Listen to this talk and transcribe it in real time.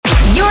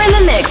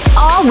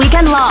all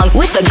weekend long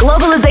with the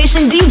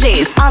Globalization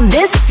DJs on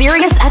this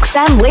Sirius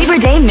XM Labor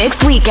Day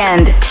Mix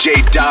Weekend.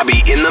 J Dobby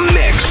in the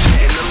mix.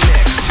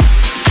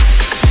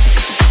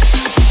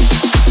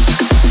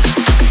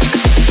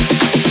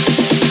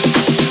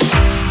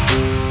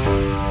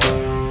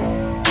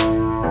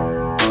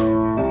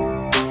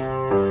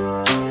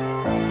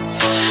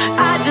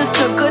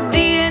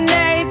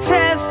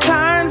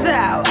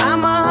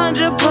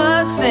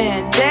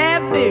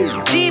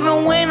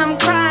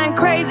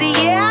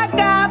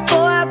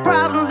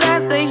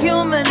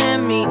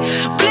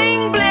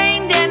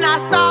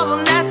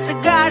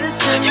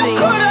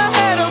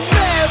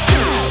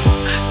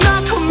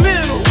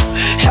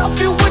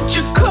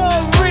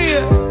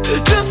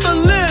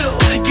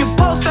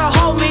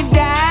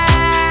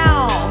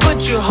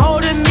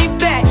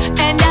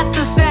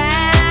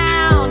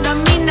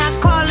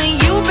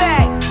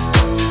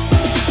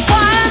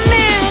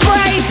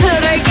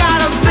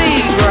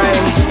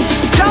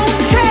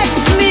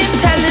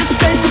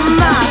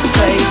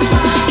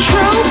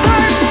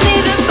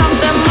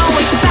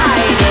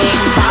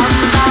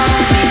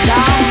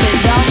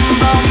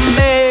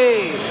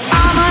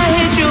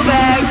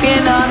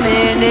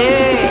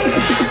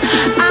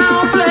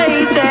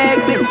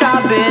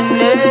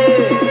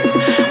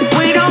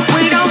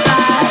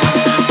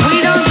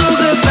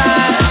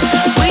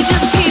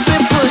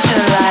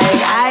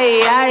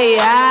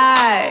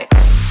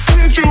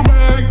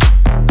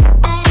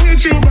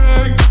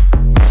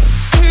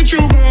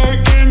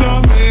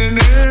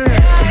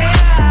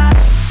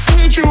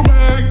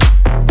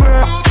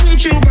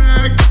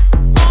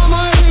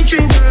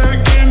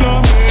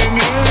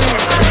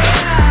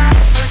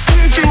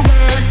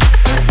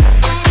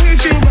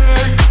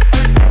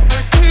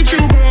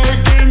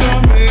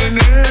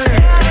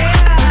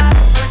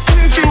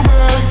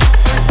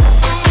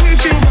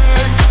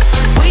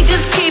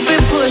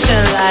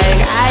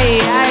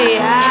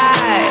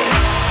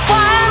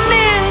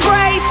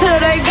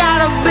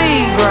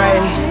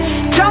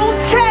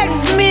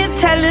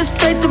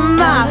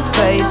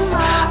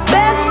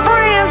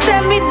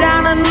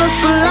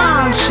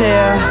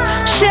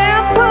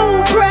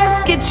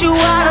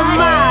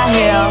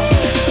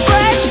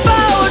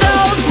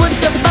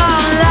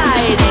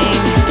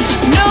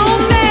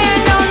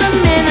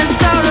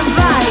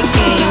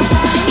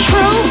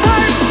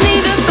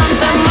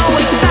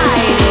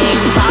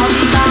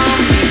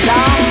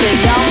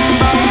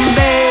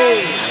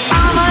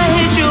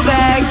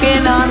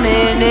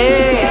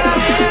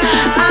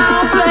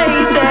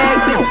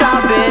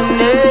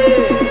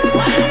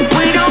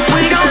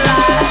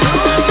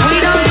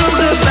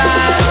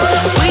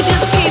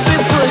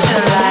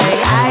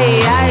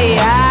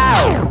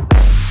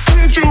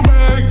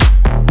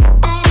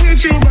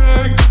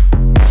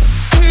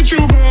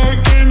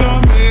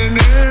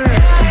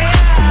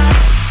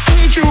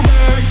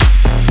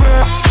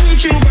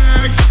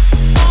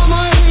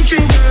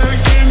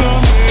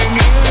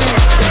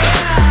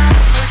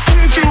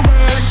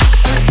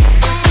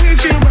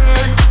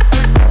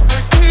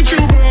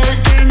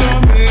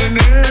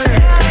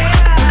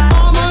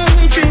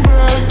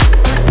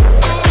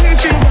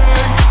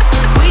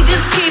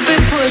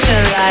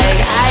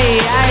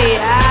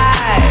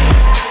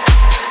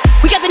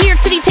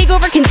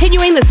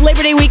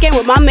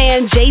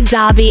 J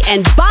Dobby,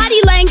 and Body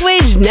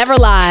Language Never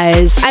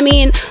Lies. I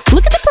mean,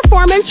 look at the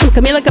performance from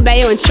Camila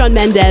Cabello and Shawn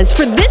Mendes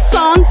for this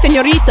song,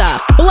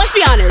 Señorita. But let's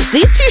be honest,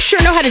 these two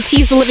sure know how to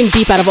tease the living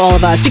beep out of all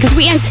of us because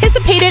we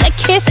anticipated a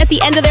kiss at the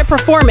end of their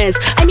performance.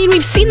 I mean,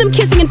 we've seen them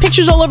kissing in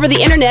pictures all over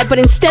the internet, but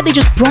instead they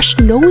just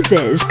brushed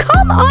noses.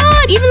 Come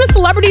on! Even the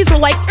celebrities were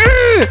like,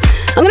 Ugh.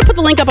 I'm gonna put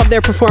the link up of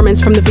their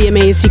performance from the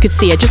VMAs so you could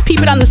see it. Just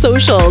peep it on the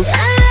socials.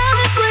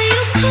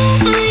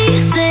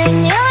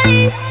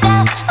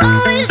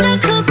 Always I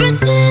could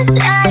pretend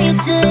I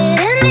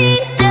didn't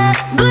need ya,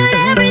 but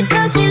every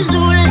touch is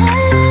ooh la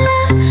la la,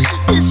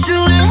 it's true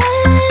la la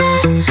la.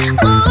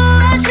 Oh,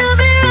 I should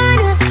be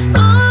running,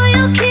 oh,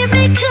 you keep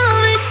me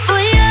coming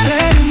for ya.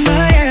 Night in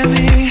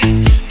Miami,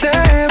 the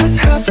air was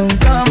hot from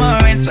summer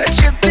rain, sweat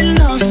dripping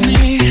off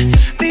me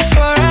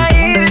before I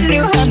even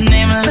knew her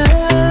name. La la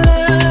la,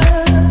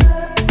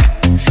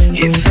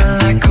 you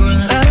felt like ooh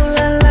la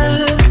la la,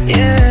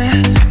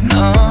 yeah,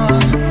 no.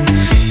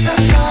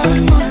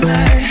 Sapphire moonlight.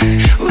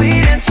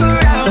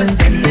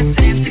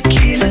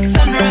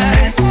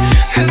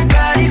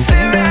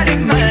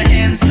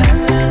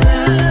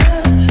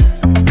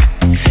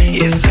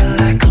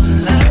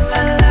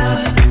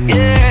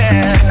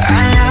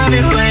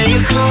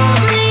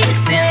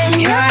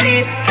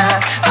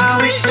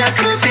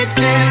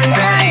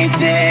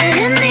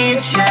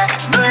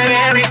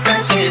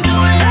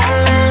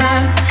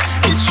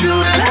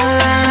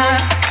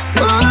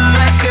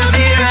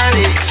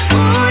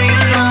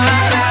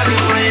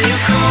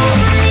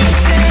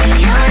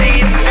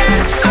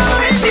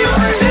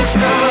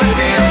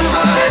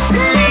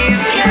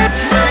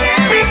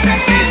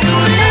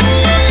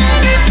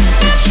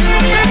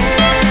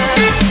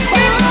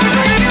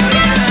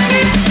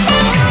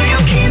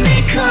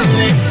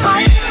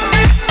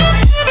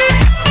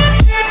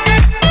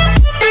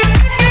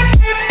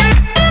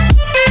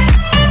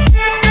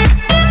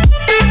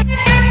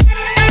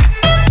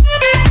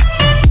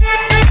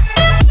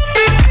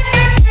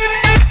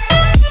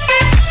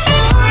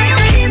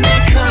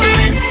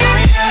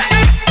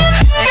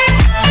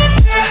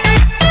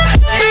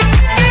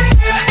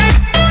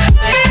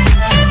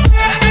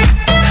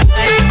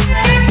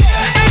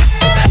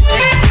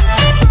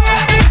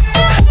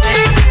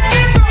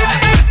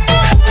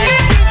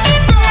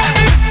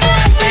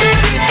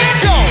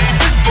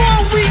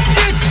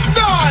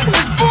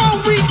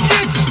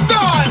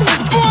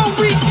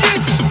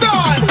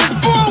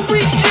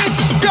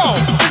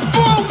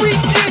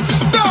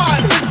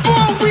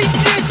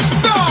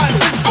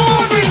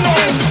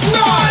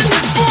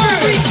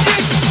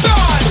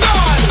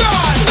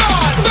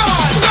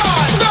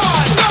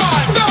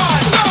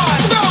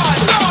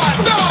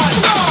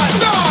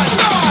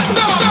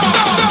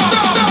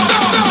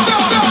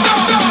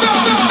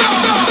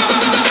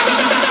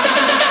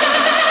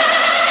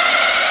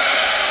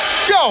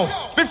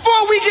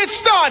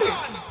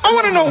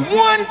 wanna know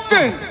one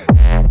thing.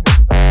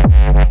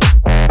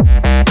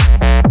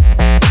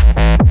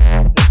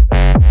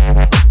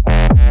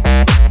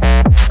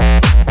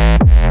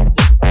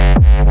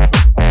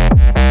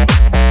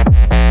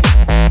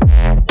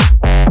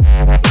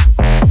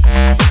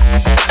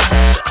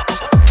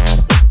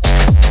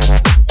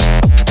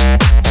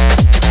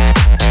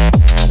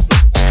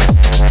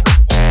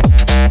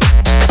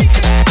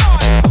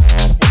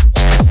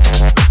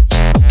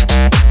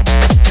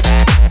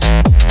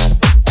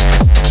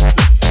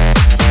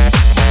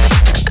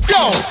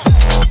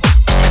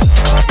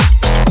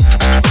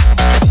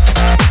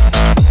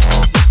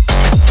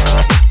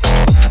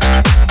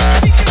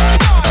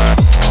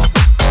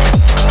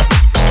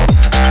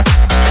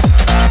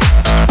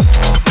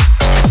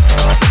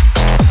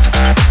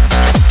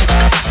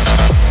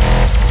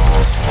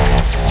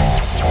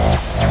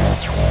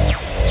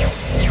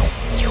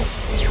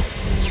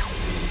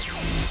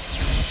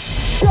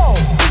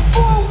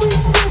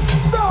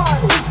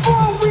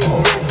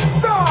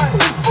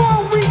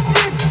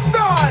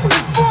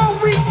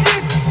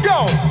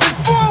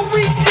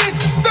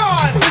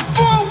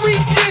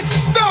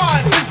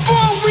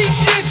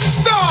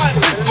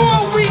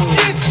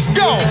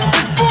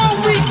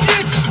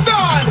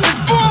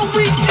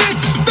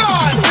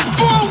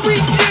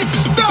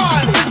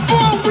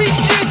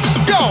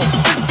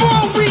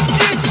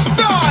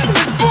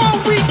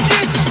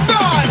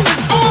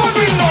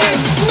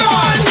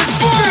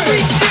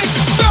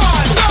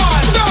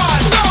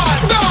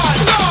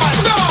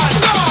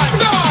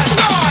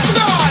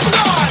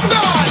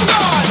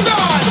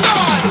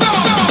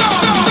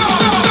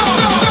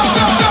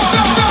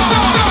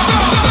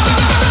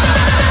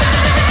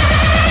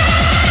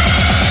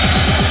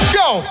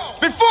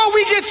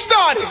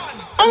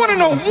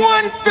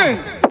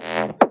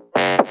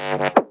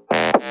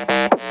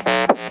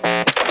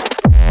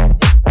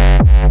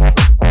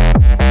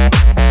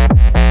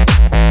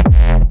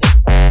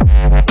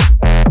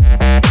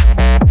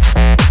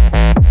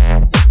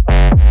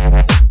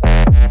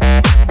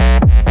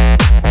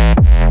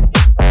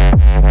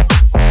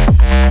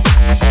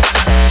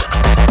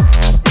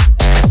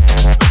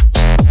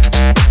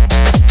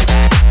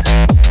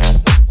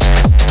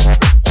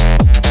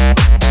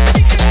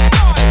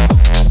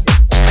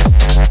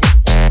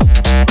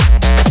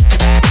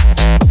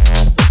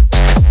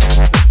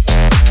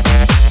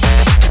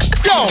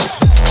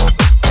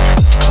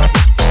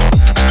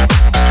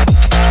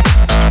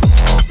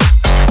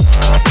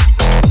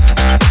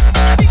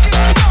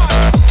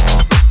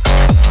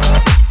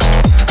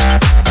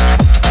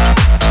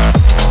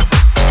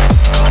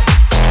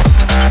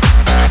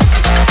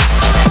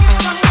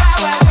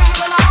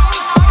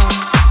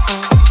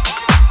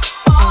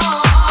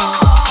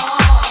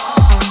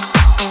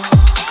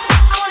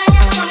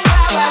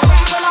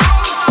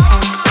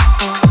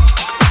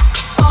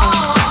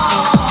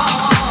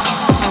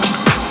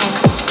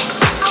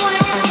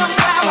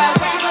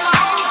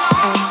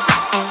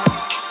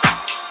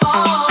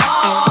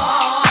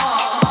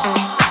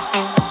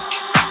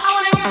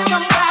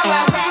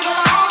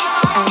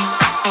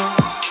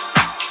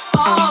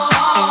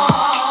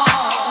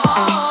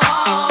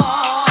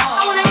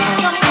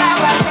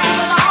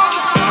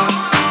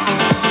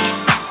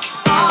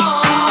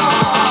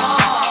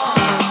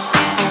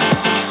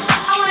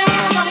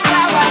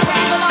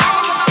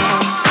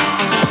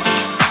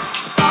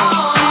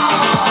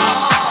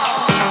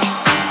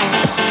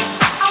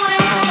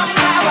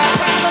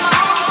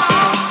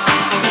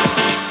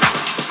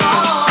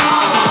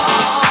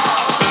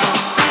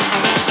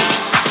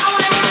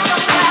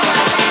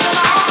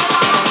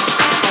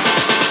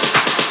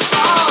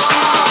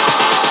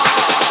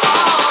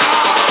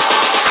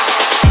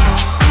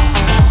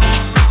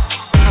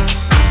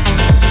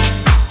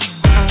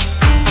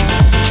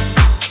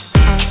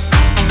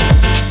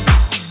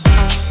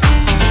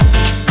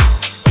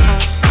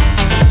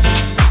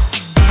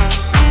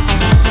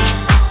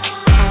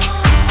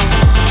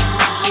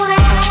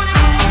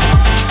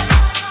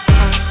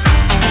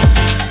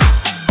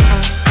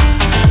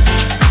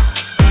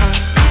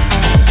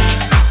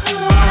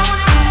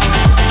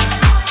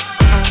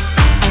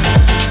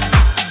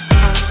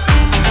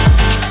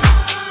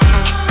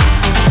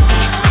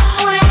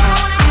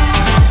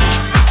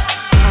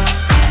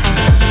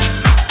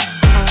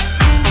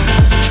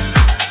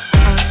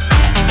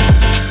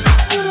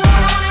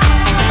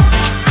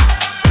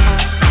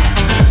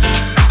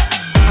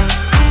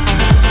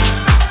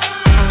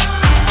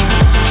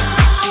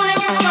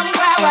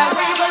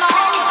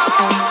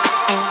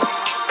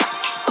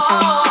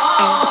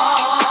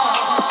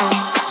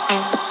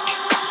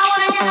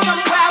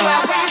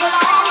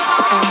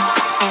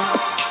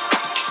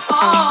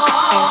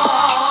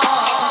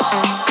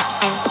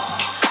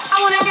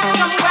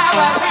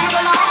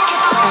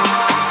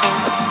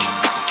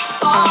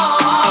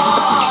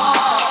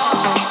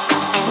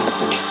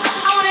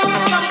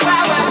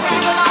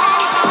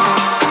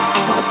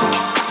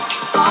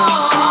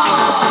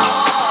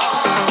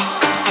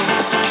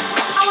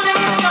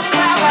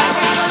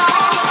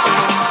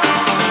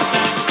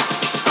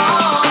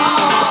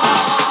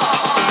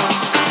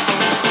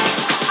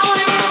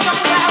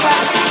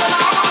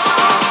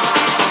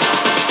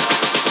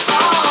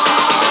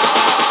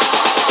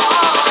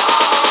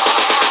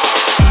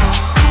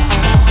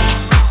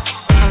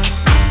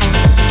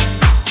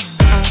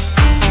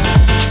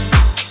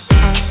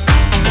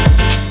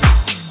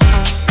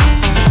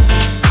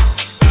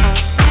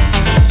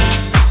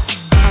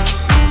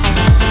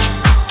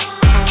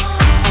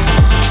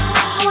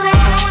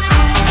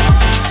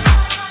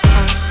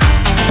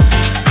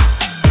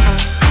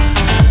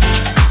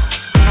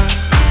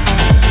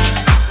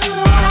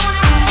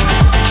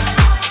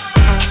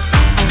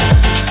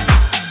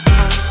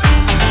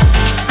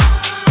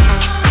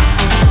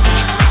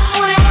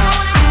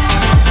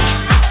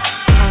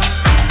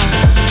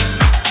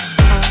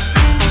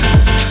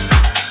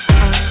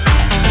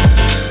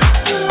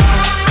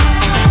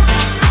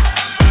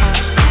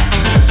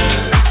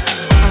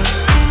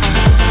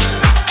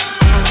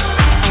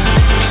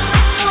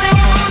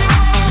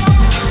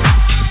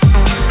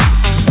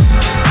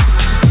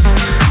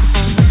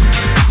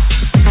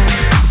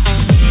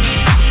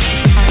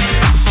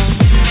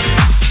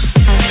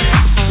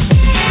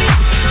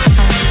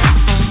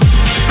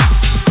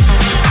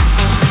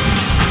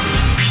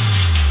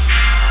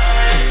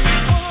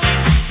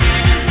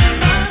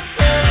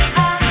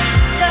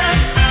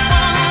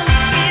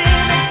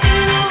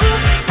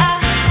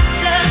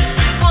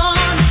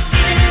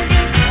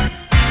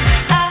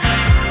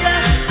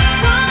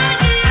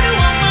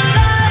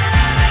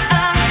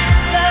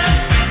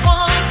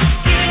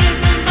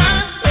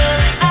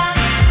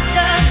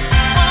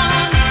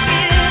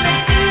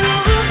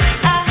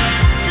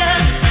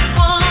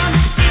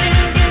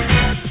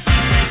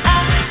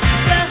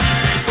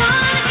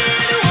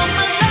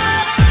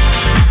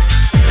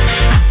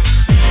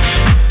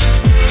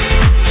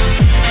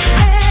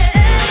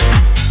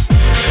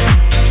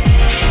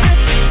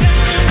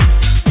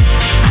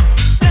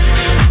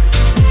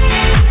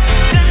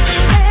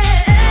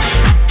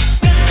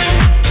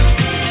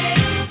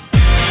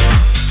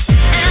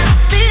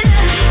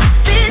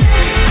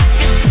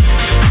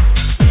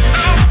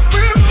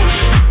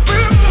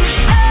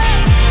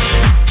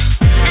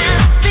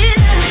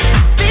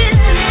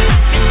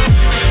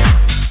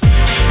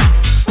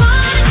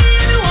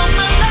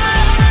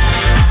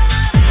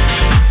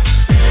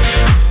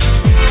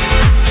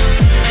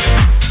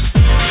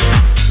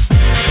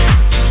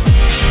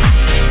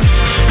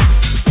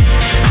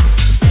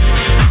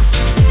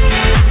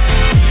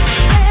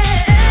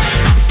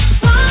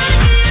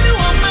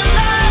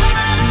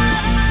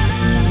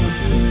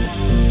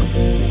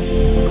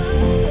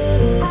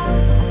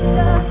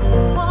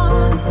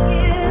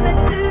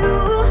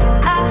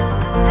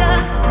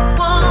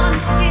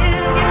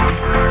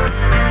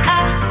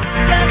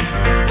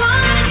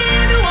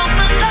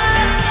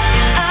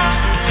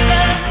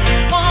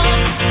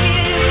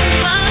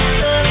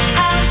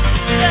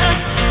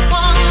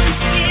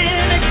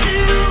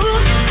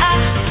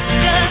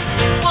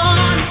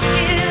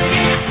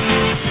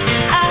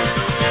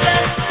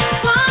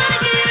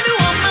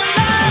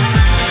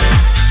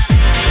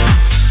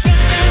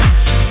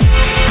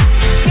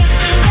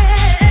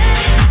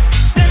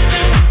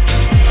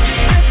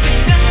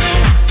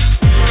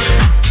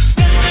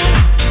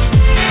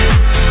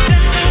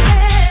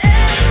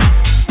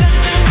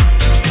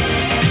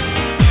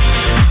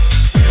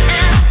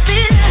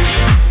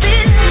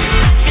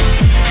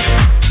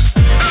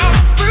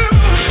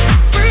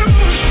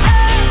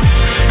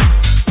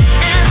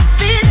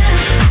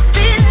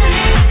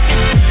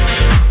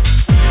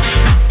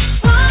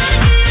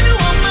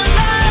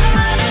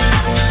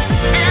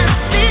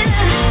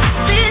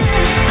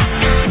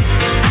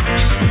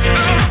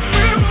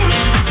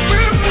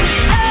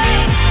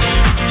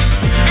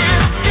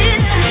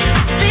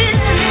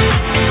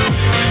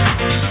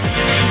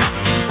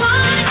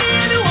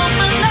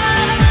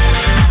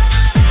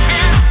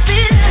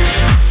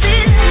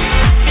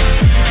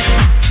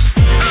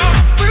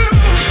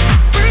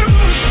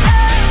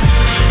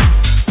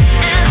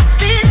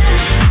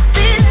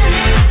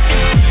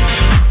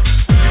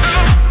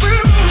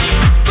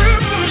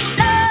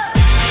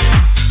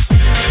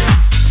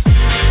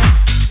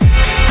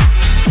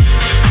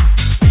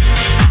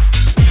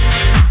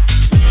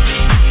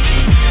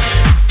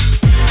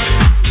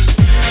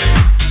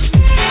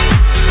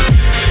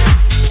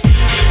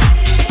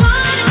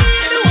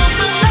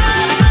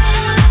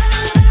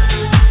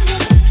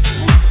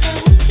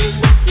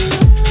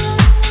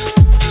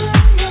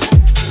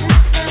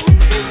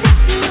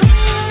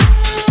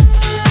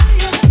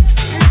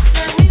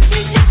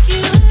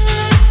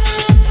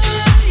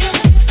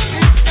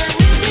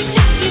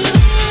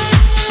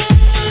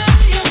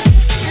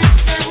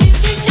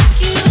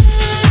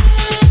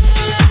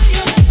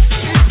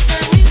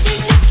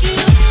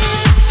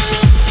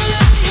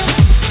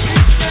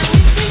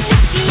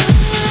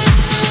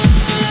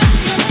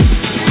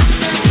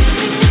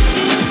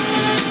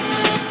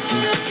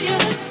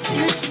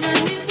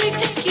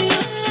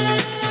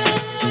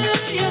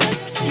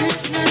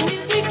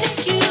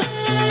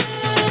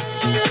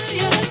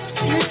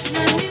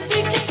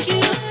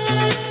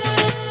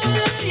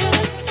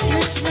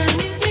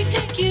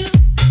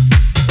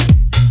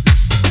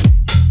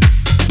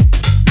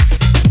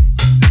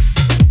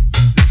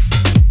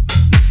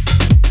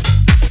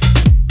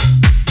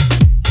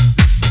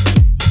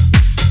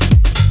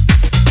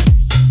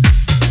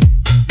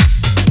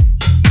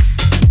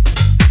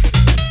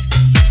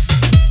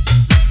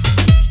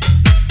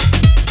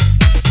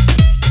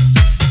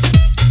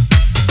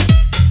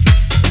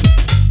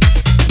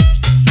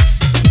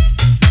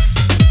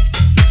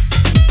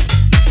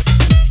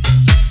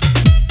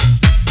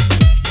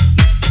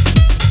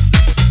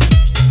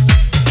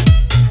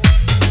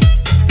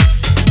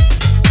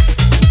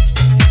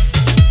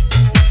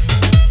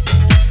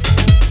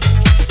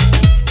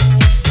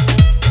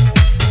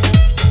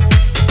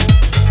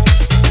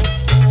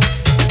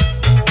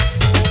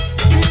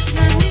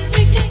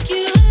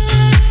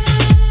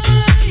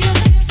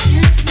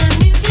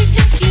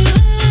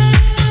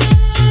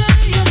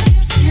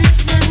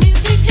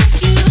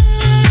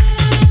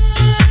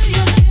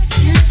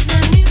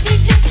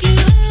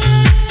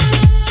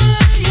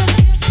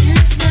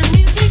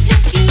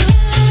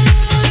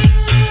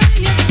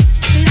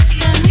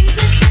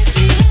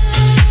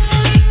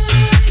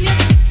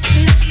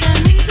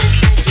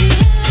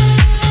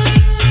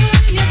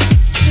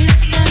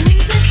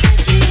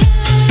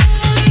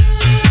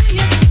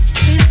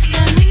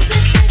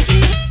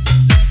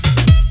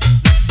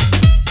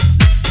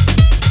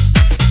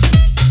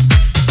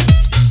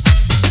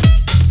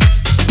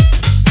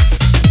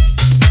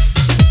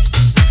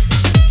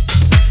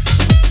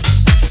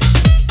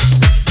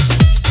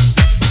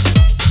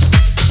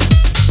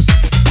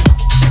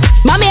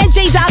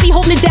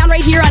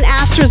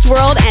 This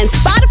World, and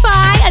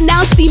Spotify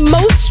announced the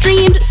most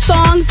streamed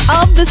songs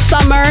of the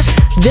summer.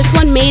 This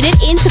one made it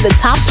into the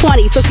top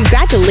 20, so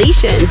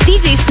congratulations.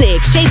 DJ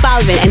Snake, J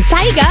Balvin, and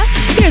Taiga.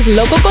 Here's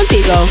Loco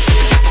Contigo.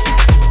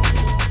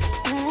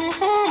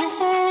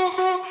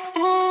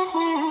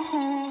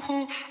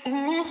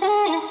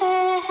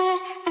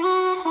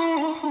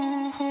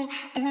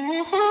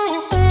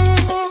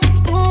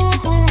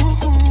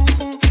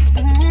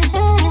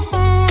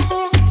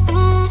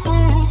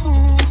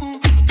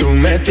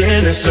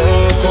 Tienes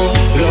loco,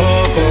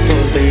 loco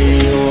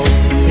contigo.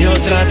 Yo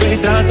trato y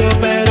trato,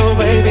 pero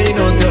baby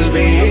no te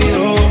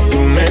olvido. Tú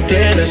me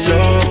tienes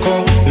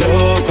loco,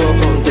 loco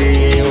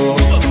contigo.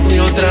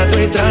 Yo trato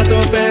y trato,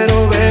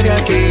 pero baby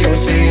aquí yo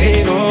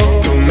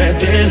sigo. Tú me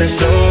tienes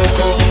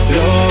loco,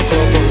 loco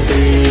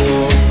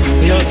contigo.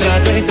 Yo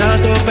trato y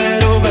trato,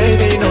 pero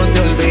baby no te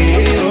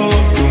olvido.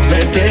 Tú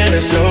me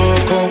tienes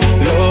loco,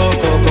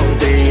 loco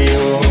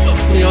contigo.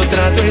 Yo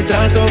trato y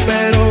trato,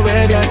 pero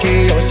baby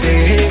aquí yo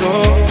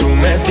sigo. Tú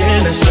me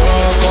tienes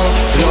loco,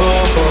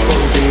 loco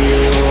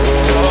contigo,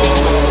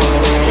 loco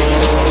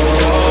contigo,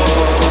 loco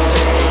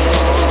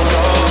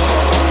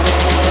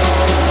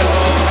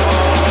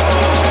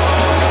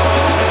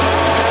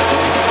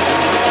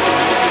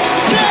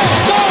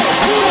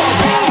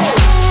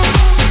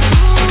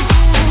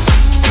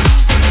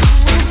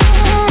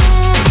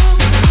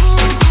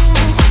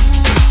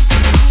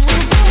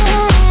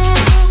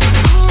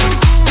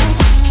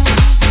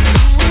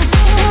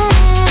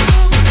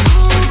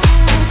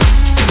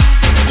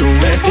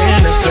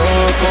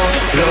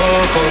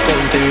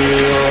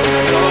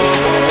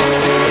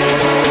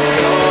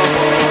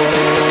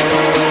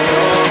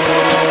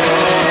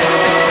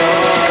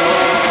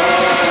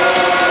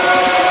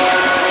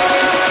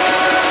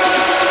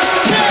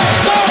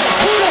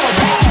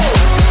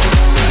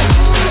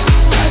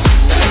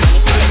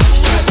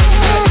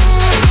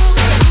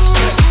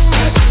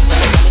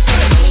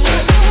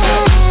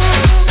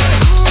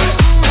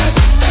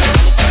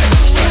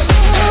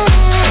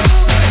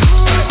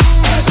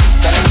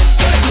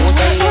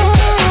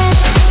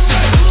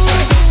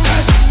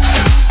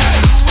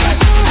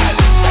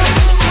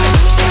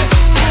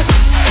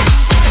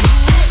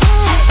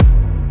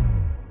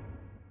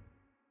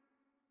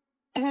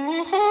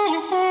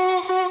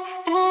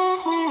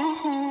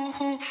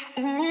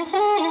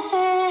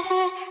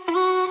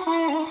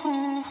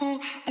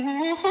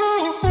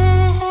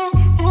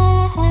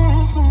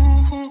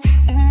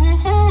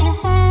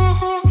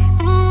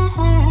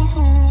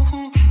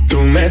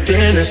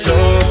tienes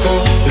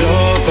loco,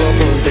 loco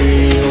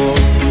contigo.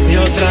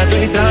 Yo trato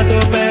y trato,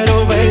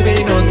 pero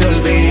baby no te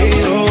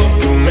olvido.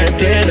 Tú me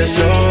tienes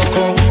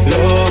loco,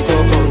 loco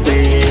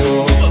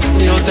contigo.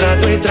 Yo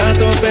trato y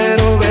trato,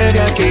 pero baby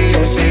aquí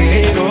yo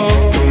sigo.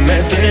 Tú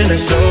me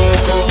tienes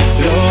loco,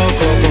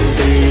 loco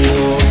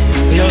contigo.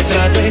 Yo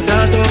trato y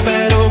trato,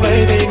 pero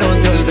baby no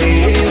te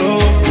olvido.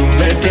 Tú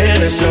me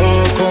tienes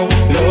loco,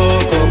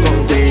 loco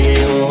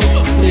contigo.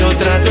 Yo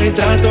trato y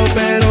trato,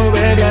 pero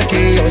baby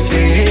aquí yo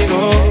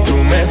sigo. Tú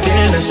me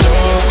tienes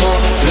loco,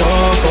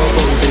 loco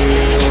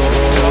contigo,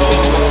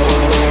 loco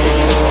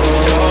contigo,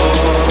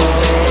 loco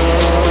contigo,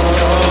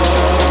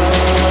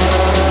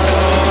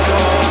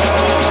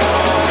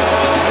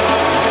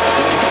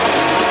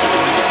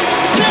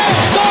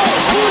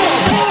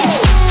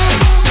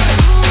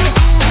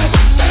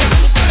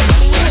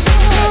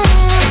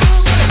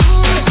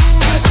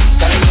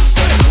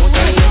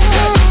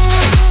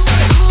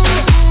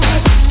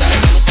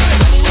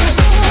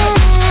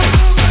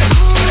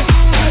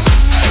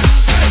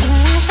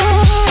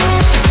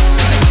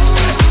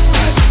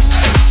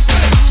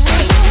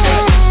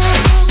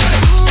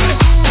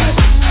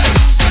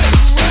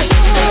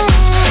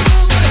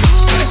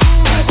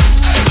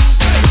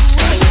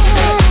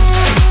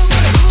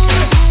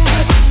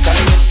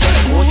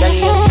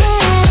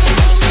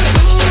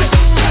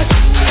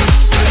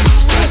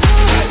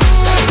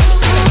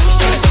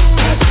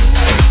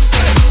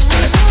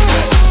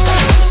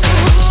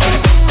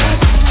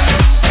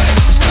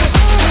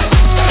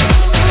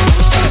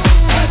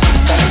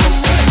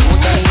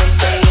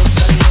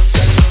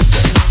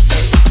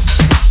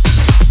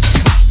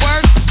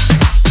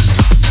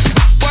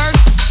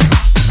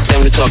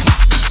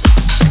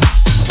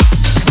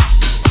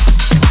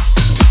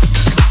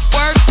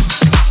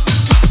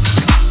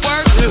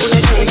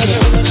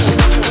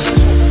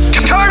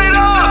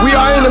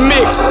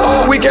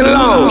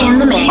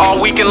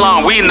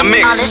 We in the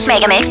mix. On this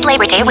Mega Mix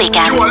Labor Day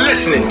weekend. You are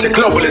listening to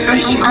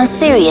Globalization. On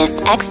Sirius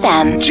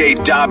XM. J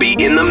Dobby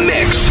in the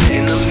mix.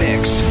 In the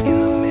mix.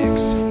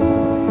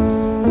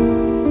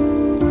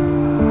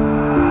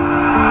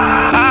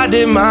 I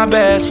did my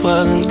best,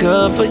 wasn't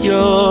good for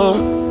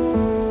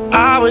you.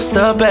 I wish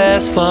the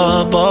best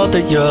for both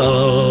of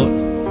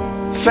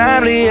you.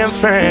 Family and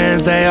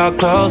friends, they are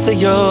close to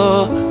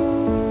you.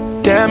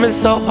 Damn, it's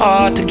so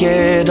hard to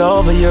get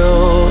over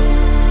you.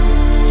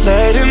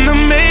 Late in the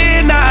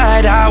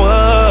midnight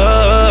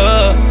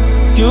hour,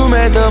 you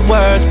made the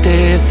worst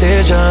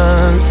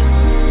decisions.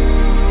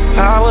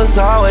 I was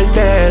always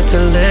there to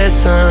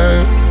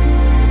listen,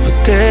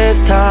 but this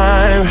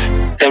time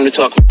Time to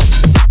talk.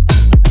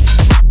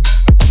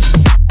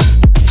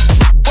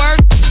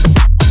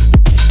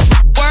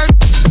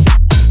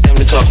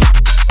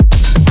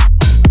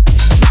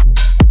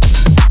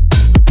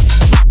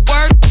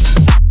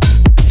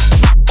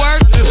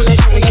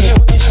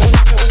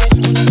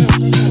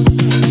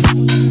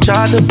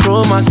 Tried to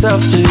prove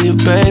myself to you,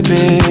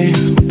 baby.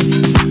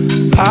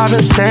 I've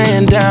been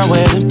staying down,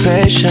 waiting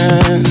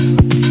patient,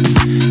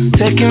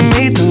 taking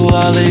me through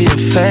all of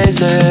your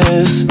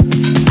phases.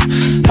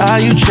 How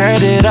you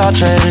traded all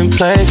trading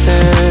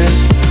places.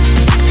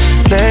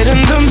 Late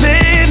in the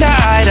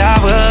midnight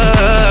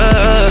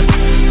hour,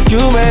 you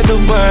made the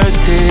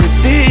worst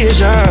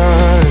decisions.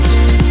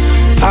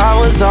 I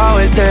was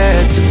always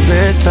there to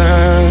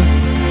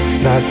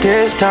listen. Not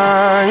this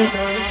time.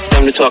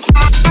 Time to talk.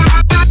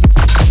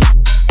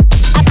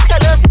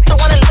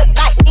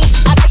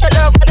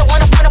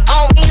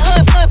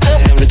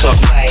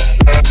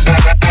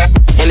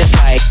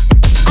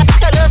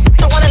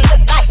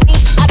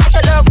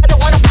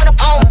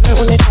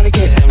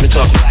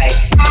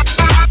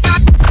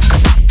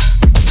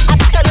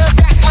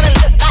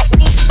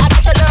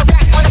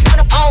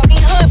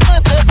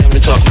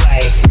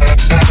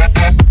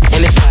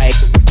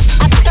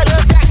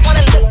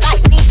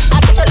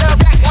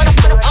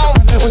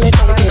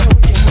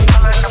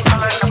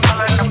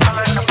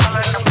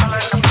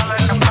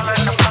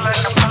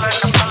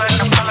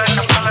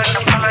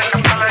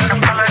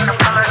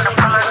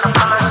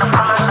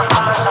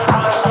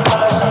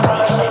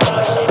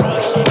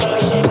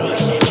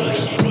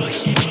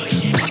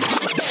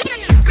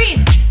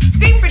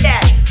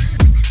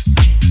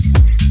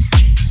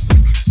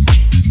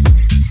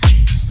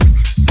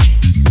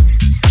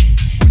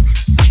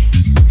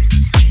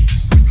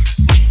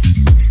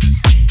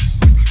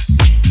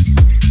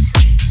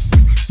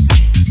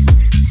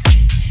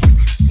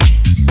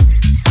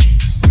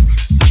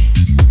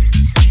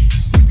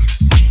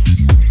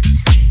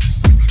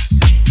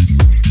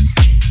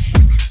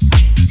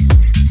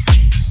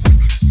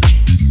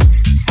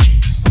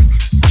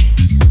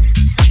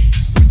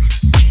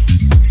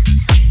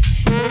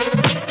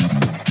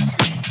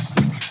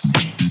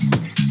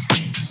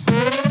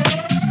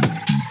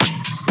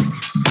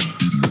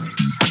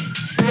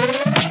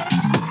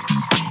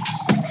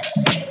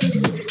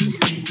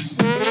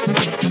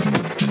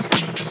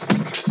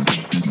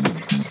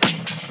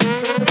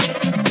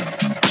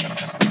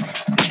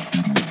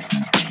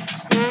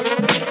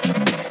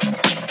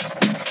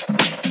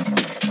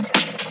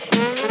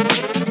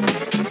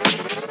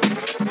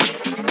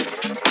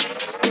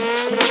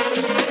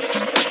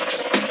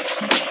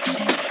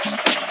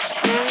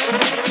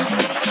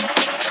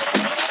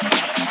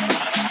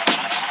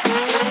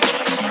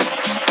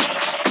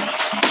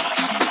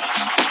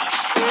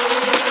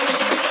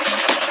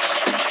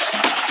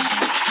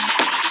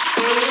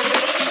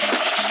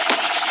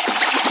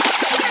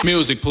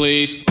 Music,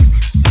 please.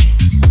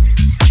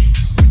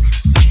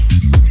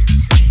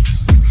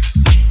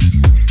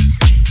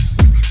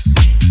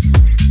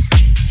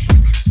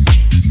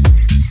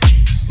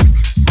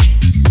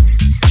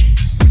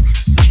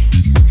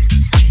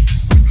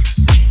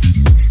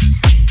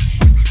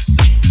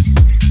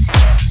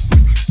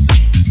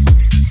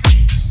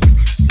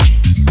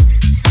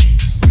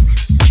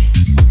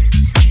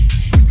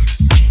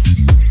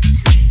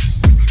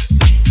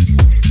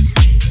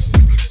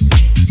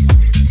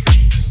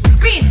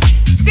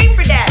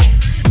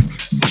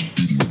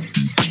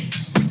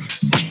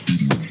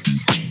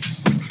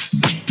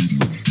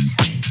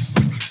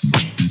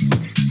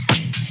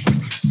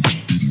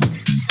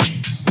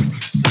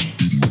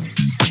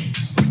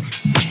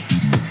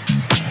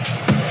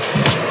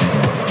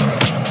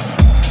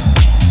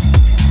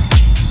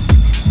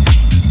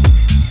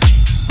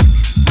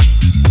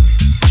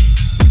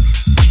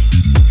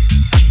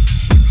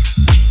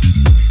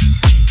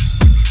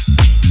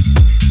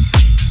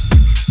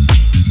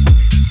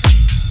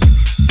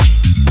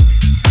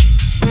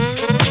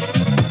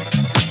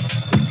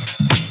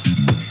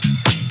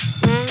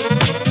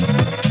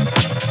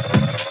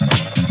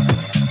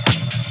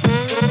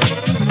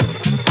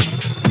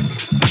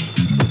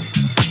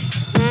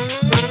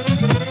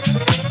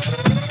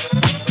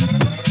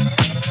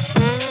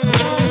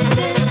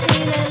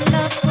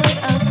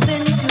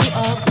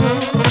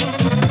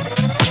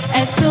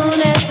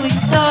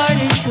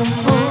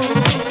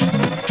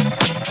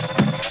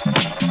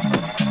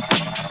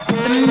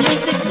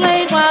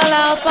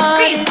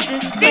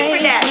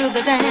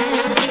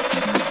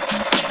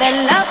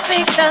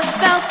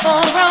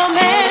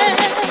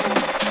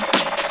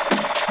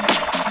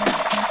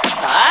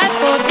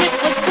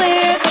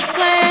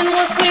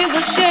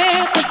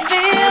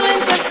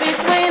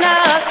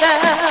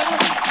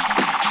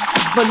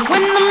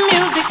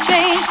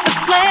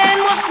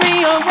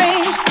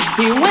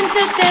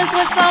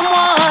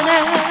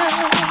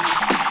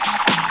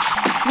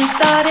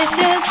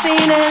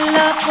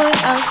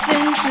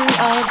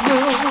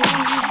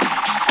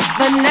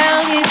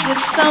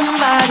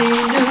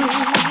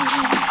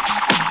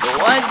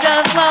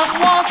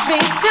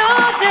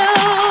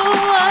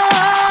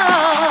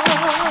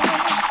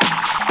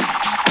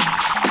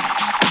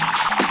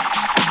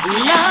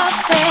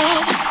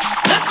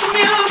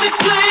 music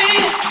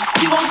play,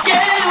 you won't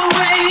get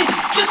away.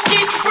 Just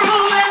keep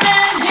grooving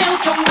and he'll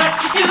come back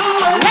to you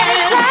again.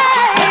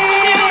 Let the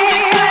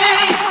music play,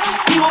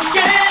 he won't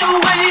get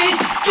away.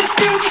 This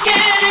groove you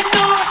can't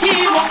ignore,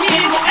 he won't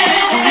end.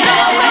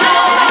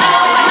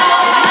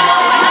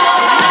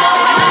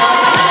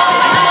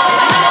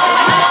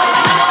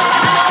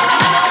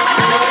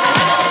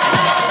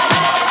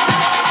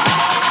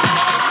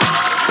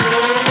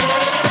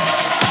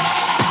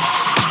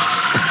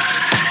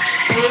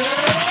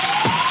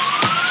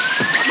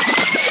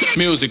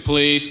 Music,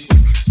 please.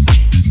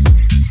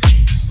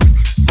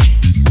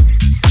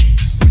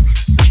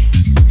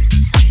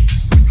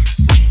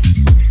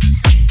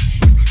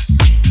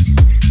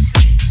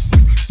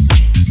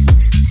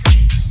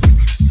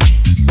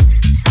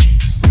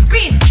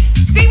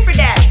 Scream for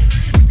daddy.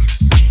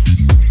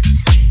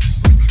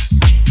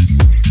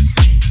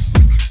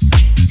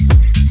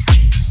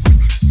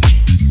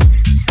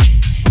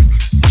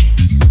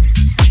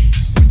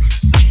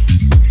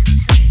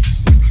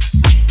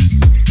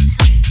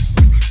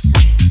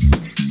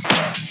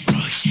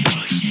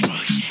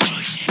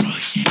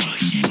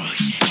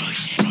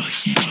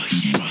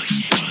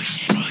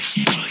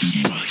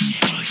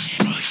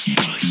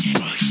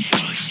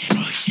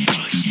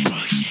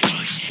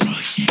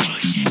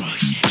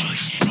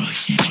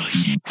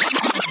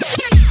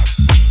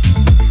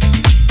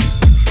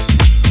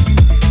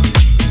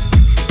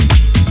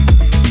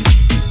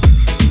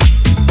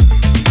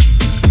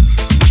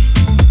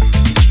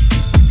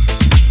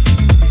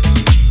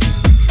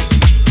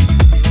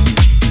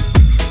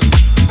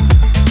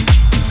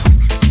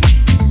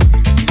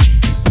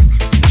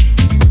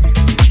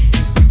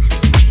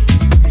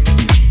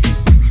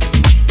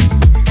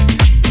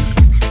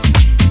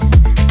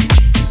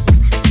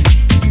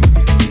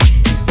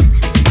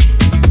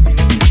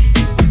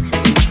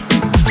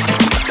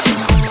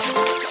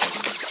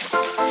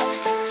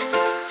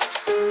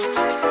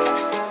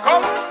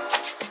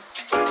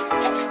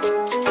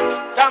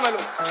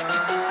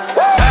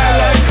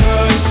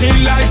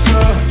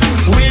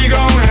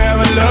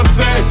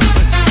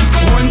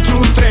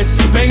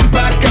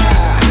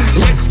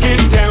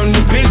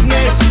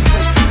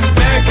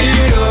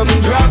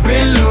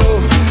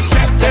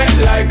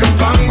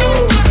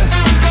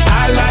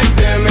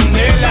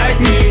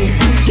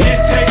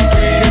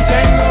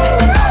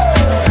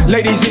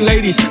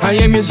 I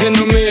am your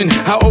gentleman.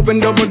 I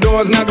opened up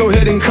doors, now go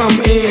ahead and come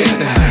in.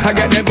 I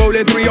got that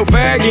bullet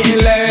 305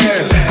 getting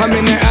laugh. I'm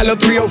in that Isla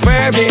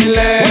 305 getting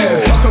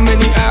laugh. So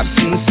many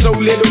options, so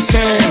little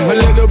time. A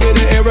little bit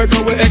of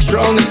Erica with extra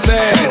on the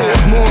side.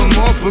 More and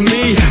more for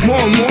me,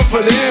 more and more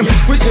for them.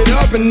 Switch it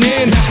up and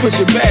then switch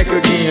it back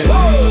again.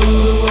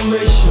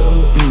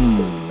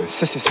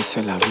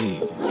 C'est la vie.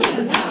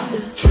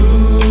 2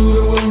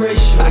 to 1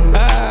 ratio.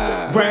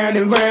 Round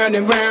and round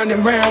and round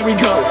and round we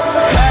go.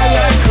 I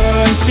like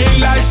her and she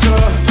likes her.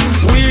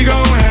 We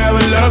gon' have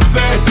a love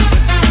fest.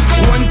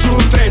 1, 2,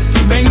 3,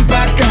 ven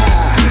pa' acá.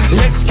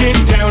 Let's get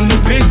down to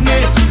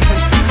business.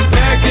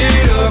 Back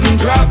it up and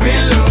drop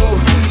it low.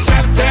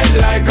 Tap that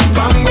like a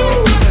bongo.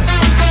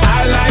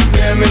 I like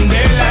them and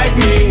they like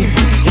me.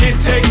 It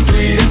takes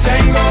 3 to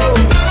tango.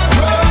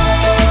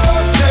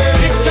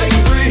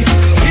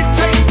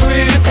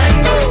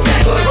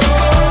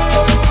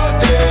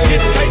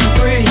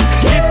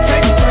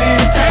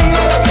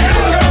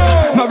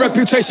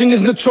 Reputation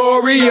is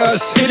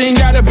notorious. It ain't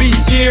gotta be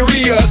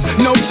serious.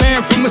 No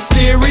time for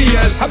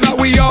mysterious. How about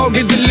we all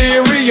get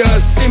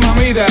delirious? Sí,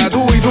 mamita,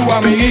 tú y tu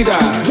amiguita.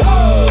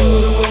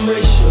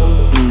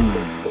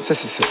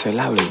 C'est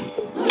la vie.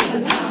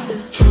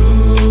 2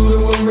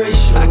 to 1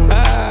 ratio.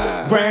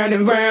 Round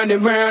and round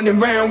and round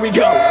and round we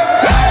go. I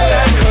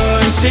like her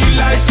and she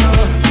likes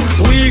her.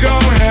 We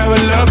gon' have a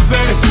love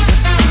fest.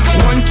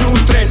 1, 2,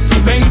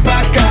 3, ven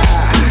pa' acá.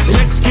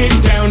 Let's get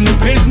down to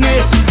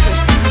business.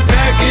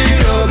 Back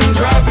it up and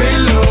drop it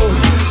low.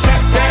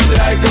 Tap that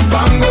like a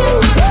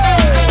bongo.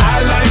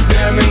 I like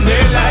them and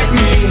they like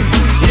me.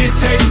 It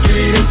takes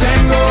 3 to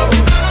tango.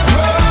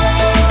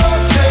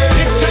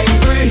 It takes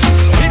 3.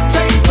 It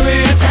takes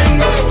 3 to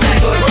tango.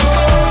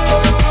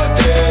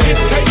 It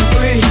takes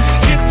 3.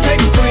 It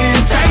takes 3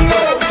 to tango.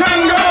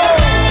 Tango.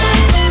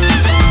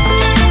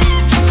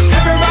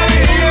 Everybody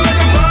here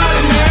like a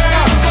party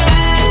now.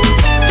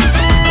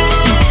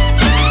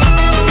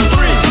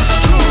 3,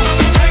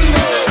 2,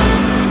 tango.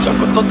 Se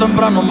acostó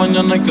temprano,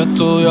 mañana hay que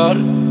estudiar.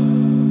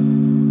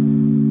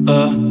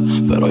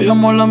 Pero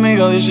llamo a la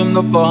amiga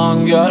diciendo pa'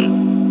 janguear.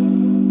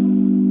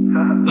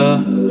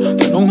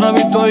 Tiene un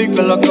jevito ahí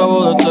que la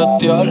acabo de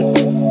testear.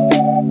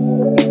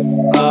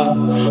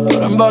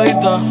 Pero en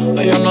bajita,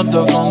 ella no es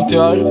de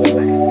frontear.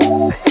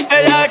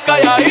 Ella es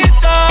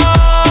calladita,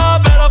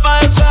 pero pa'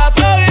 eso es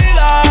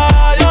atrevida.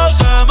 Yo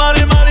sé,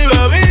 mari, mari,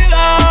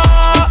 bebida,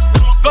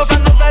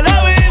 gozándose la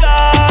vida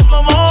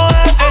como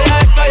es. Ella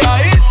es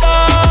calladita,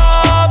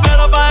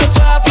 pero pa' eso es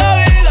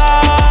atrevida.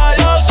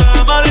 Yo sé,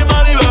 mari,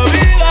 mari,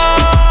 bebida,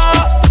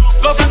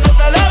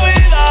 gozándose la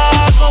vida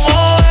como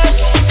es.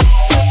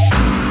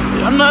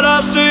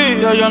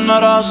 Ella no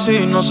era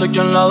así, no sé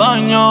quién la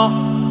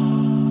dañó.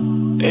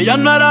 Ella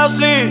no era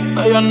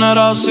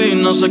así,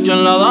 no sé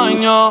quién la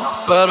dañó,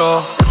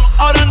 pero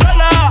ahora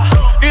enrola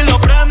y lo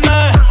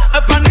prende.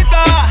 Es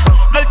panita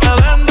del que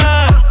vende,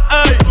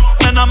 ey,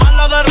 nena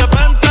mala de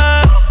repente.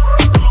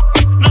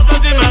 No sé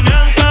si me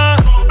miente,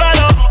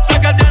 pero sé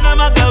que tiene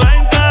más de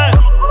 20.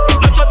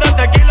 Noches de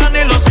tequila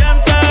ni lo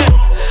siente.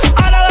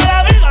 Ahora ve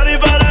la vida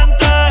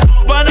diferente.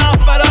 Buena,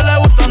 pero le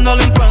gustan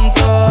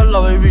delincuentes. La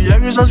baby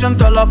llega y se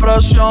siente la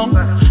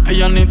presión.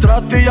 Ella ni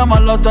trata y llama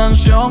la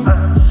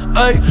atención.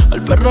 Ey,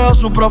 el perreo es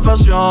su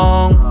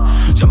profesión.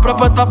 Siempre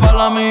puesta para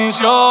la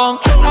misión.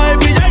 La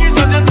baby llega y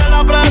se siente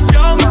la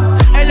presión.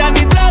 Ella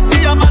ni trata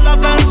y llama la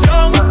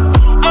atención.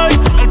 Ey,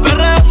 el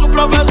perreo es su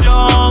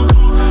profesión.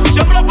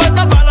 Siempre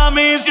puesta para la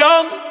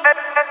misión.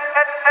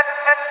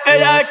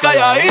 Ella es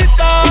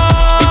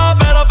calladita,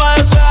 pero pa'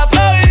 eso es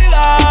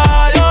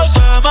atrevida. Yo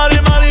sé,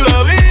 mari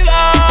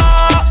bebida,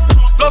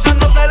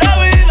 gozándose la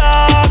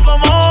vida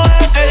como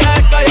es. Ella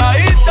es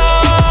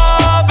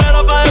calladita,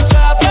 pero pa' eso es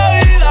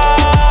atrevida.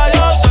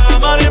 Yo sé,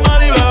 mari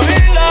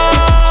bebida,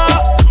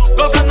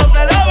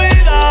 gozándose la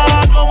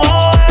vida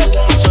como es.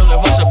 Se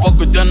dejó hace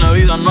poco y tiene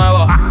vida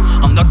nueva.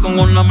 Anda con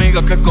una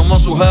amiga que es como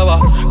su jeva,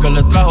 que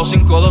le trajo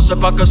 512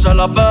 pa' que se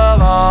la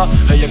beba.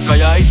 Ella es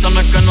calladita, no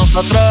es que no se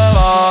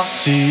atreva.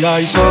 Si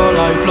hay sol,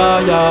 hay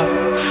playa.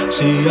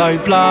 Si hay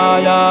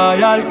playa,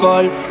 hay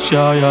alcohol. Si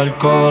hay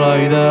alcohol,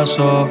 hay de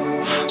eso.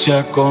 Si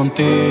es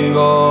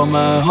contigo,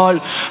 mejor.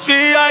 Si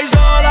hay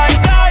sol, hay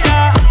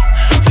playa.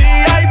 Si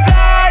hay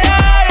playa,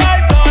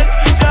 hay alcohol.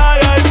 Si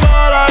hay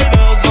alcohol, hay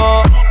de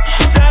eso.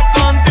 Si es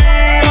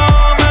contigo,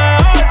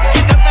 mejor.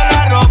 Quítate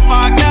la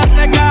ropa que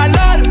hace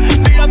calor.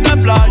 Días de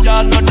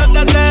playa, noches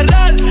de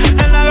terror.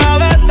 En la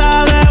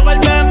gaveta dejo el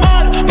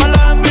temor. Pa'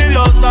 la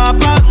envidiosa,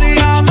 paz y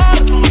amor.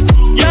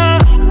 Yeah,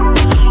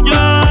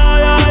 yeah,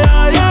 yeah,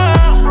 yeah, yeah.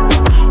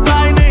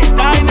 Tiny,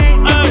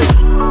 ey.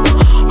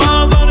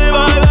 Vamos con el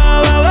baile,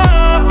 bebé.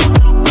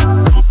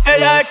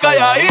 Ella es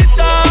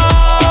calladita,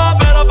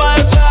 pero pa'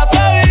 eso es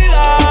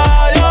atrevida.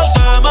 Yo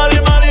sé, mari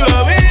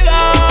bebida,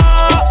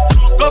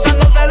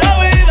 gozándose la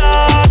vida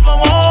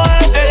como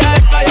es. Ella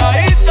es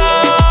calladita,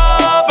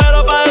 pero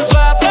pa' eso es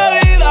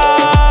atrevida.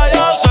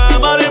 Yo sé,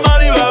 mari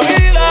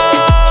bebida,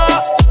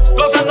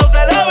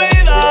 gozándose la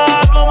vida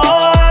como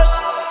es.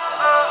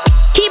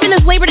 Keeping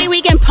this Labor Day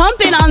weekend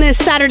pumping on this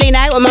Saturday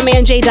night with my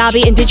man J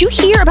Dobby. And did you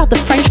hear about the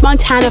French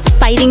Montana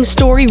fighting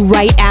story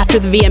right after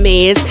the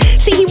VMAs?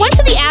 See, he went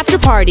to the after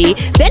party,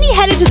 then he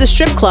headed to the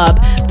strip club.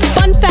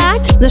 Fun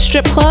fact, the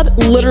strip club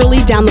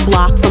literally down the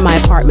block from my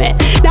apartment.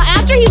 Now,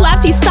 after he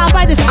left, he stopped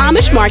by this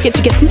Amish market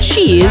to get some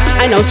cheese.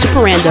 I know,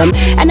 super random.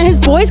 And then his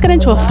boys got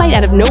into a fight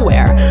out of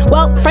nowhere.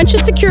 Well,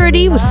 French's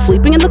security was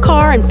sleeping in the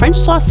car, and French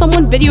saw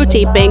someone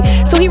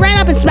videotaping, so he ran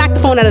up and smacked the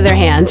phone out of their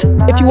hand.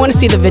 If you want to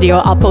see the video,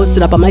 I'll post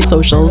it up on my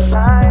socials.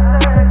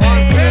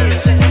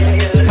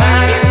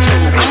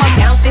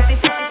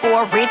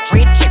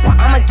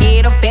 I'ma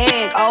get a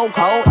bag, old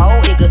cold,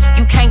 nigga.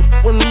 You can't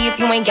f with me if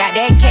you ain't got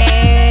that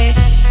cash.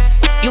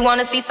 You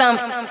wanna see some?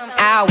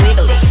 I'll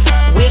wiggle it,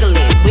 wiggle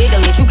it,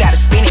 wiggle it. You gotta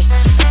spin it,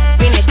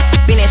 spin it,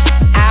 spin it.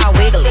 I'll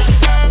wiggle it,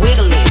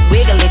 wiggle it,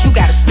 wiggle it. You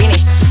gotta spin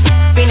it,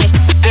 spin it,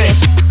 spin it.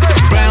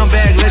 Brown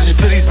bag legend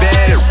for these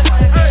bad.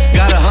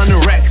 Got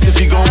 100 racks if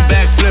you gon'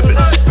 back flip it.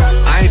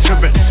 I ain't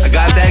trippin', I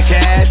got that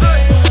cash.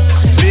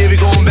 Baby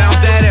gon' bounce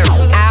that arrow.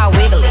 I'll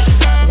wiggle it,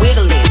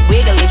 wiggle it,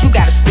 wiggle it. You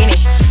gotta spin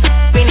it,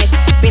 spin it,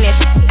 spin it.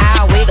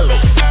 I'll wiggle it,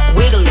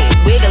 wiggle it,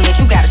 wiggle it.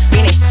 You gotta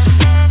spin it,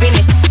 spin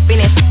it,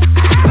 spin it.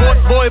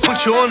 Boy,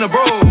 put you on the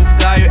road.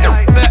 Now you're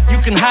fat, you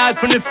can hide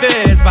from the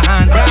feds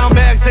behind. Brown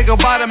bag, take a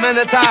bottom and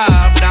a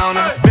top down.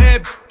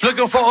 Babe,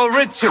 looking for a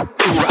rich.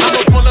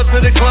 I'ma pull up to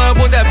the club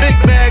with that big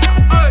bag.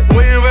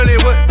 We ain't really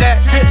with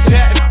that chit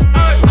chat.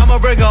 I'ma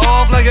break her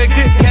off like a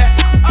Kit Kat.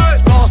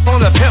 Sauce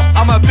on the pimp,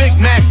 I'm a Big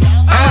Mac.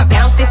 I'ma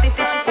bounce this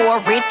for a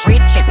rich.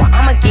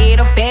 I'ma get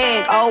a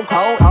bag, old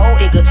cold,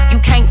 nigga. You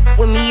can't f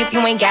with me if you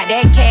ain't got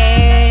that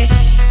cash.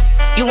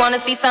 You wanna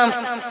see some?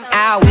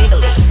 I'll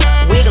wiggle it,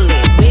 wiggle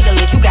it, wiggle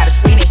it. You gotta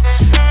spin it,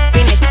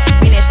 spin it,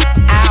 spin it.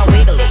 I'll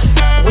wiggle it,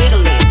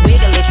 wiggle it,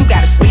 wiggle it. You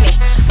gotta spin it,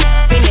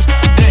 spin it,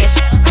 spin it.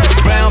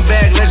 Brown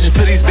bag legend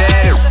for these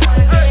bad.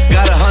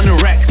 Got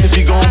 100 racks if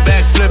you gon'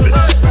 back flip it.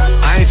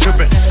 I ain't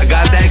trippin', I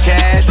got that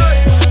cash.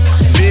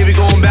 Baby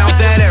gon' bounce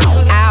that arrow.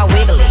 I'll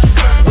wiggle it,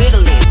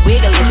 wiggle it,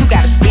 wiggle it. You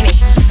gotta spin it,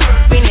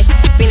 spin it,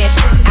 spin it.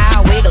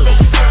 I'll wiggle it,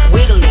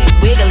 wiggle it,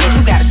 wiggle it.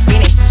 You gotta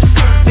spin it,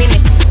 spin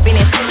it, spin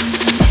it.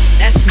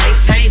 That's my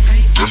type.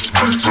 That's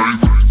my type.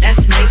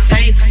 That's my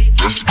type.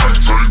 That's my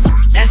type.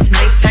 That's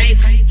my type.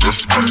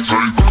 That's my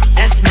type.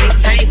 That's my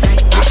type.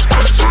 That's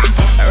my type.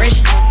 Rich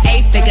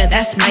 8-figure,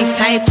 that's my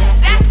type.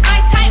 That's my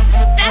type.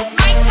 That's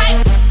my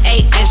type.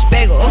 8-inch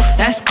bagel,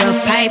 that's the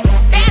pipe.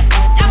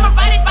 I'ma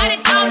ride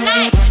it all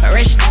night.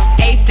 Rich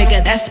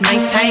 8-figure, that's my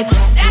type.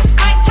 That's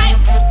my type.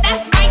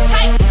 That's my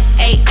type.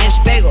 8-inch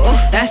bagel,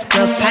 that's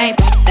the pipe.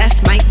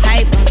 That's my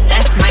type.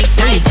 That's my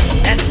type.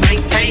 That's my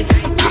type.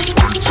 That's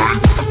my type.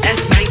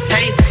 That's my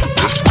type.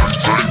 That's my type.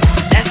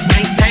 That's my type. That's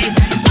my type.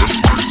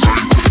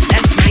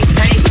 That's my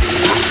type.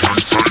 That's my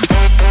type.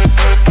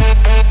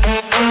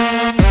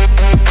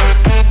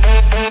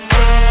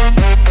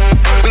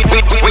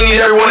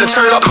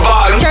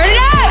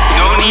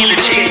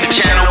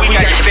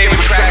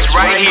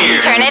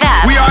 Turn it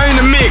up. We are in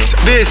the mix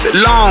this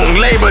long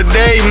Labor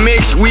Day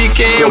mix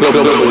weekend.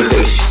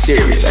 Globalization,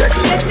 Sirius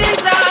XM.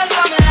 Blessings all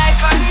for my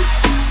life and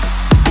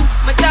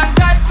my thank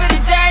God for the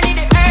journey,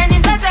 the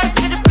earnings are just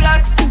for the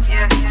plus.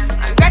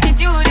 And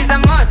gratitude is a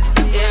must.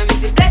 Yeah, me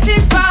see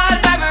blessings fall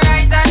by my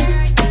right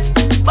hand.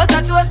 But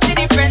I toast to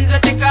the friends we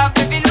take off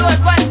every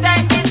load. One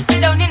time did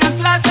sit down in a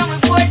class and we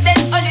board then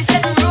only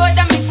set the road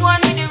and me go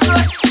on with the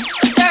road.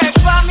 Third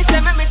form, me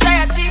say me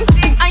tired thing,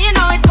 and you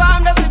know it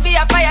formed up to be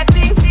a fire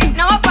thing.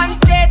 Now up on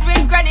stage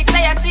with chronic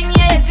I sing,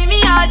 yeah, see me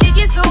all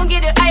diggy soon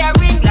get the higher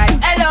ring like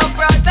hello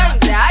brother.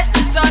 Say I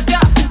just shot ya,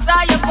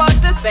 saw your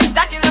poster,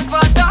 spectacular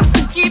photo.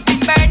 Keep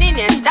it burning,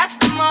 yes that's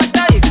the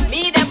motto. If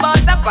me the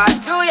boss I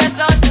pass through your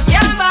soul,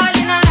 yeah I'm all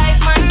in a life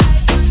man.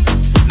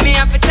 Me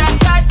have to thank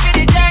God for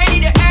the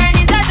journey, the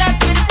earnings are just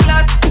for the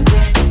plus.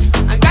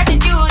 And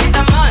gratitude is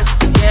a must.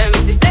 Yeah, me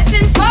see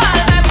blessings fall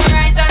by me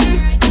right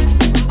hand.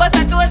 But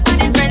I toast to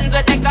the friends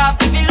we take off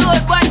if me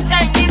load. One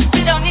time did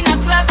sit down in a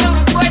class and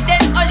we board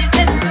then only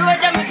set the road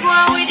and me go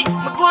on with it,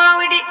 me go on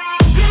with it.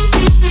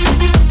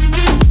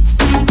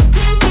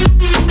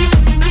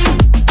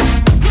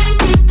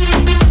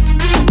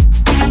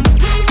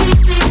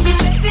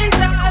 Blessings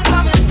all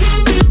for me.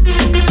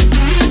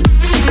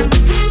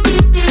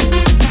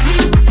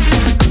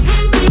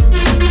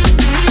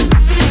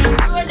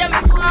 Road and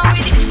me go on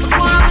with it, me go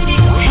on with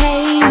it.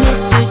 Hey,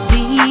 Mr.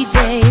 DJ,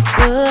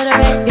 put a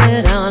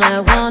record on. I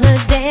wanna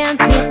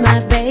dance with my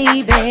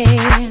baby.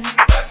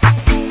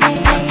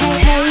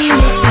 Hey,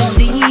 Mr.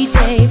 DJ,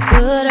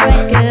 put a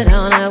record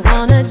on. I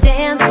wanna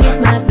dance with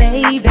my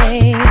baby.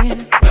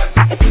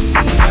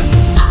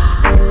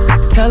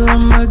 Tell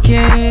him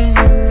again,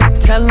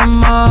 tell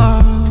him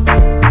all.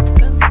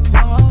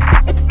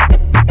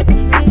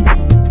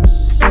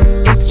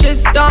 It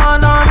just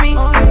dawned on me,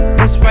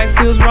 what's right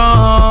feels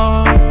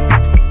wrong.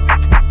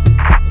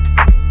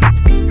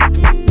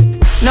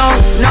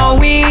 No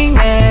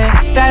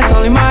wingman, that's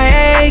only my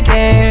A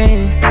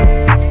game.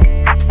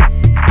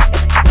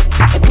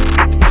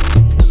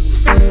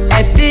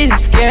 At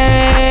this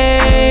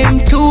game,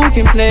 two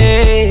can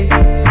play.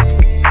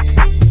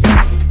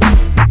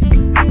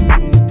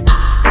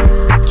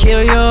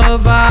 Kill your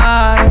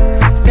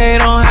vibe, they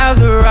don't have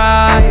the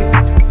right.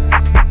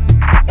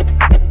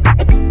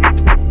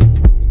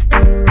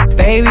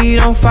 Baby,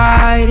 don't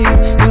fight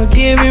it, you're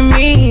giving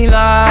me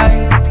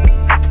life.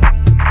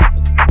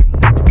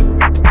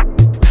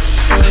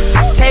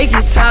 Take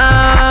your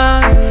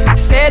time,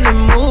 set the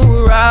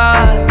mood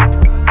right.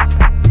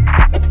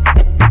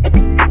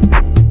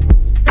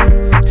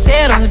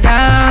 Settle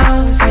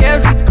down,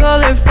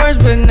 skeptical at first,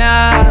 but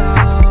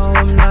now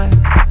I'm not.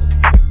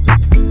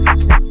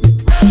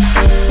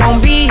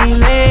 Won't be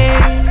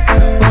late,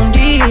 won't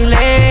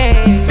delay.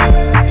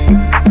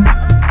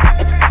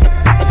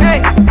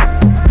 Hey,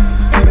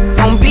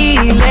 won't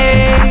be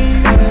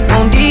late,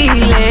 won't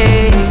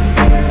delay.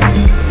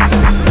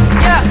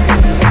 Yeah.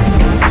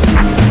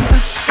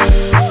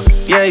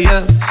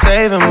 Yeah,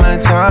 saving my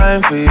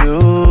time for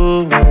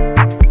you.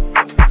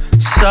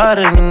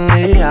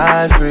 Suddenly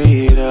I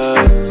freed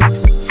up,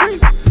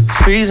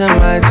 freezing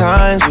my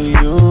time for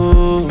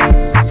you.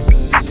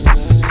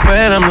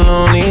 When I'm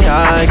lonely,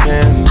 I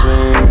can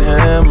bring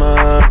him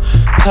up.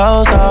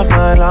 Close off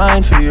my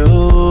line for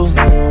you.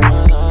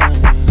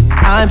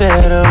 I'm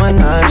better when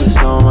I'm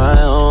just on my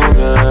own,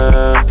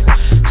 girl.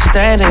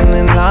 Standing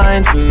in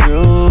line for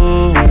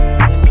you.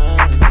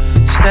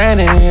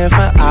 Standing here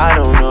for I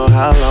don't know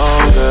how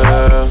long,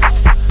 girl.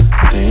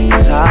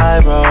 Things I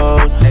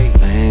wrote,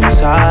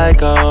 things I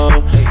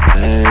go.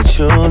 Let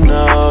you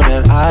know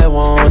that I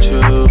want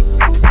you.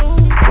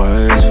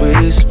 Words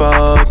we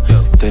spoke,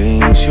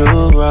 things you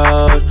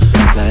wrote.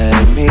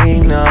 Let me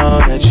know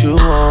that you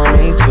want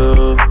me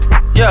to.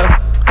 Yeah,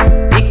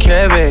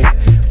 Ikebe,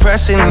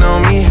 pressing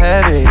on me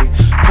heavy,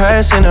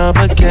 pressing up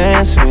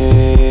against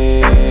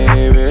me,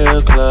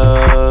 real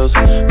close.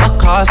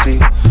 Makasi,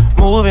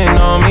 moving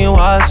on me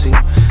wasi.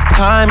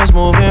 Time is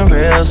moving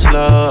real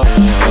slow.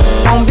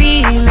 Won't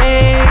be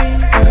late,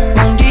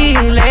 won't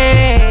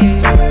delay.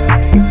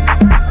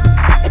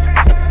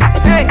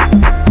 Hey,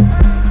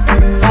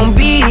 won't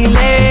be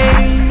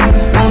late,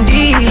 won't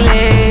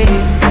delay.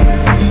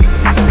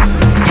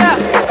 Yeah.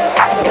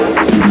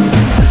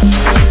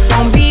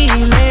 Won't be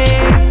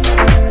late,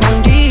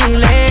 won't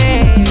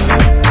delay.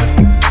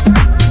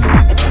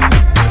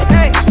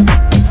 Hey,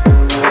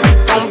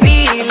 won't be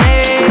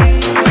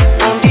late,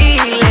 won't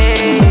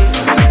delay.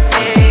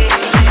 Hey.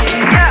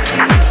 Yeah.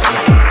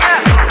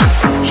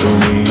 Show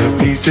me a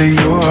piece of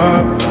your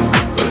heart,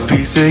 a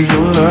piece of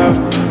your love.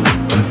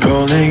 I'm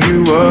calling you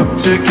up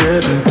to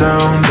getting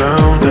down,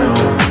 down, down.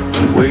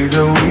 The way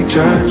that we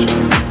touch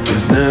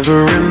is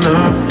never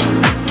enough.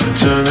 I'm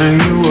turning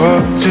you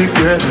up to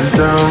getting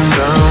down,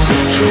 down.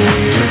 Show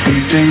me a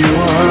piece of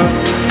your heart,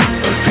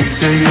 a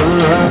piece of your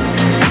love.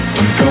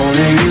 I'm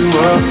calling you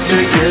up to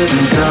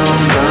getting down,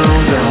 down,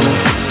 down.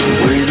 The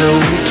way that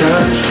we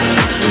touch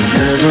is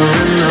never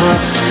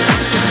enough.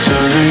 I'm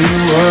turning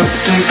you up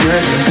to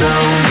getting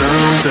down,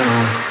 down,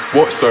 down.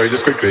 What? Sorry,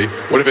 just quickly.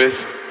 What if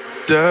it's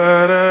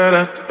da da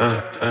da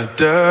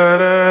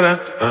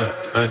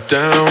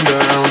down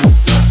down.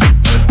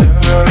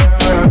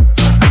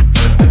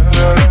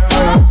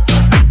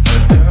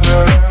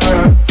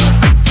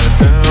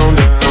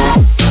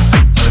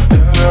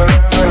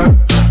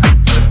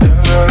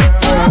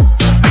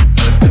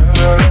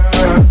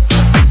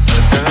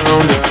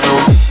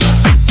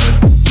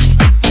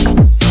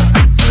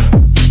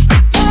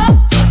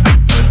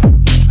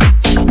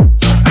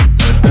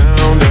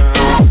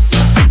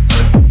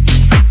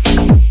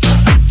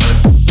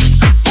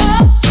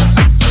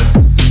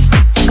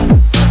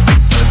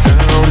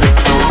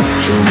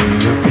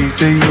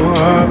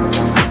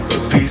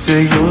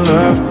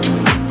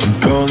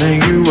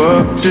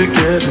 To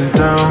getting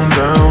down,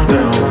 down,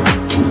 down.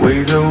 The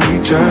way that we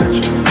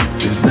touch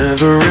is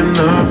never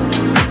enough.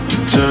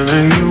 I'm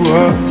turning you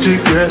up to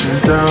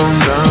getting down,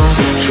 down.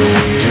 Show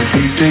me a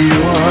piece of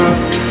your heart,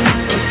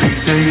 a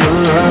piece of your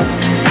love.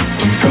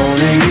 I'm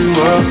calling you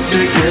up to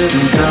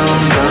getting down,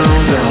 down,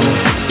 down.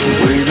 The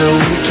way that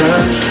we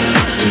touch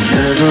is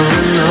never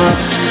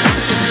enough.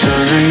 I'm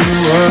turning you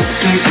up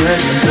to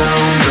getting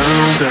down,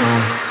 down, down.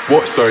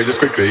 What? Sorry, just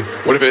quickly.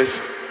 What if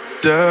it's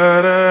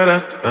da da da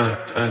da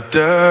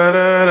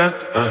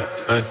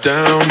da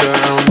down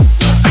down.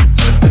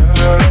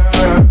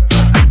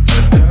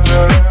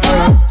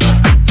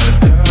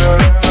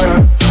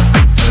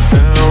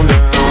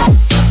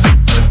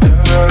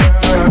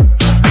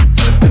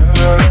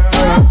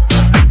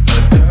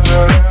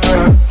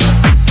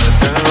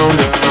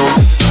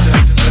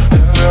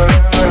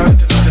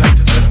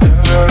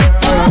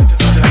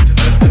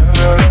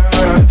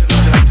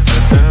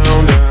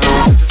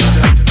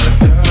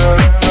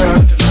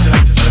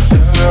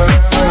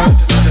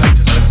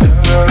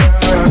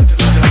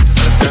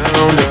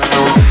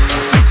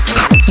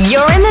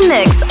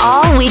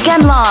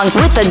 Weekend long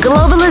with the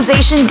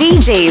Globalization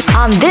DJs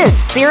on this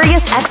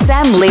Sirius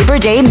XM Labor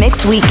Day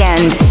Mix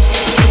Weekend.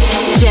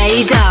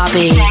 J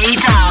Darby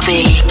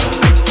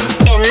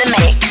in the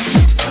mix.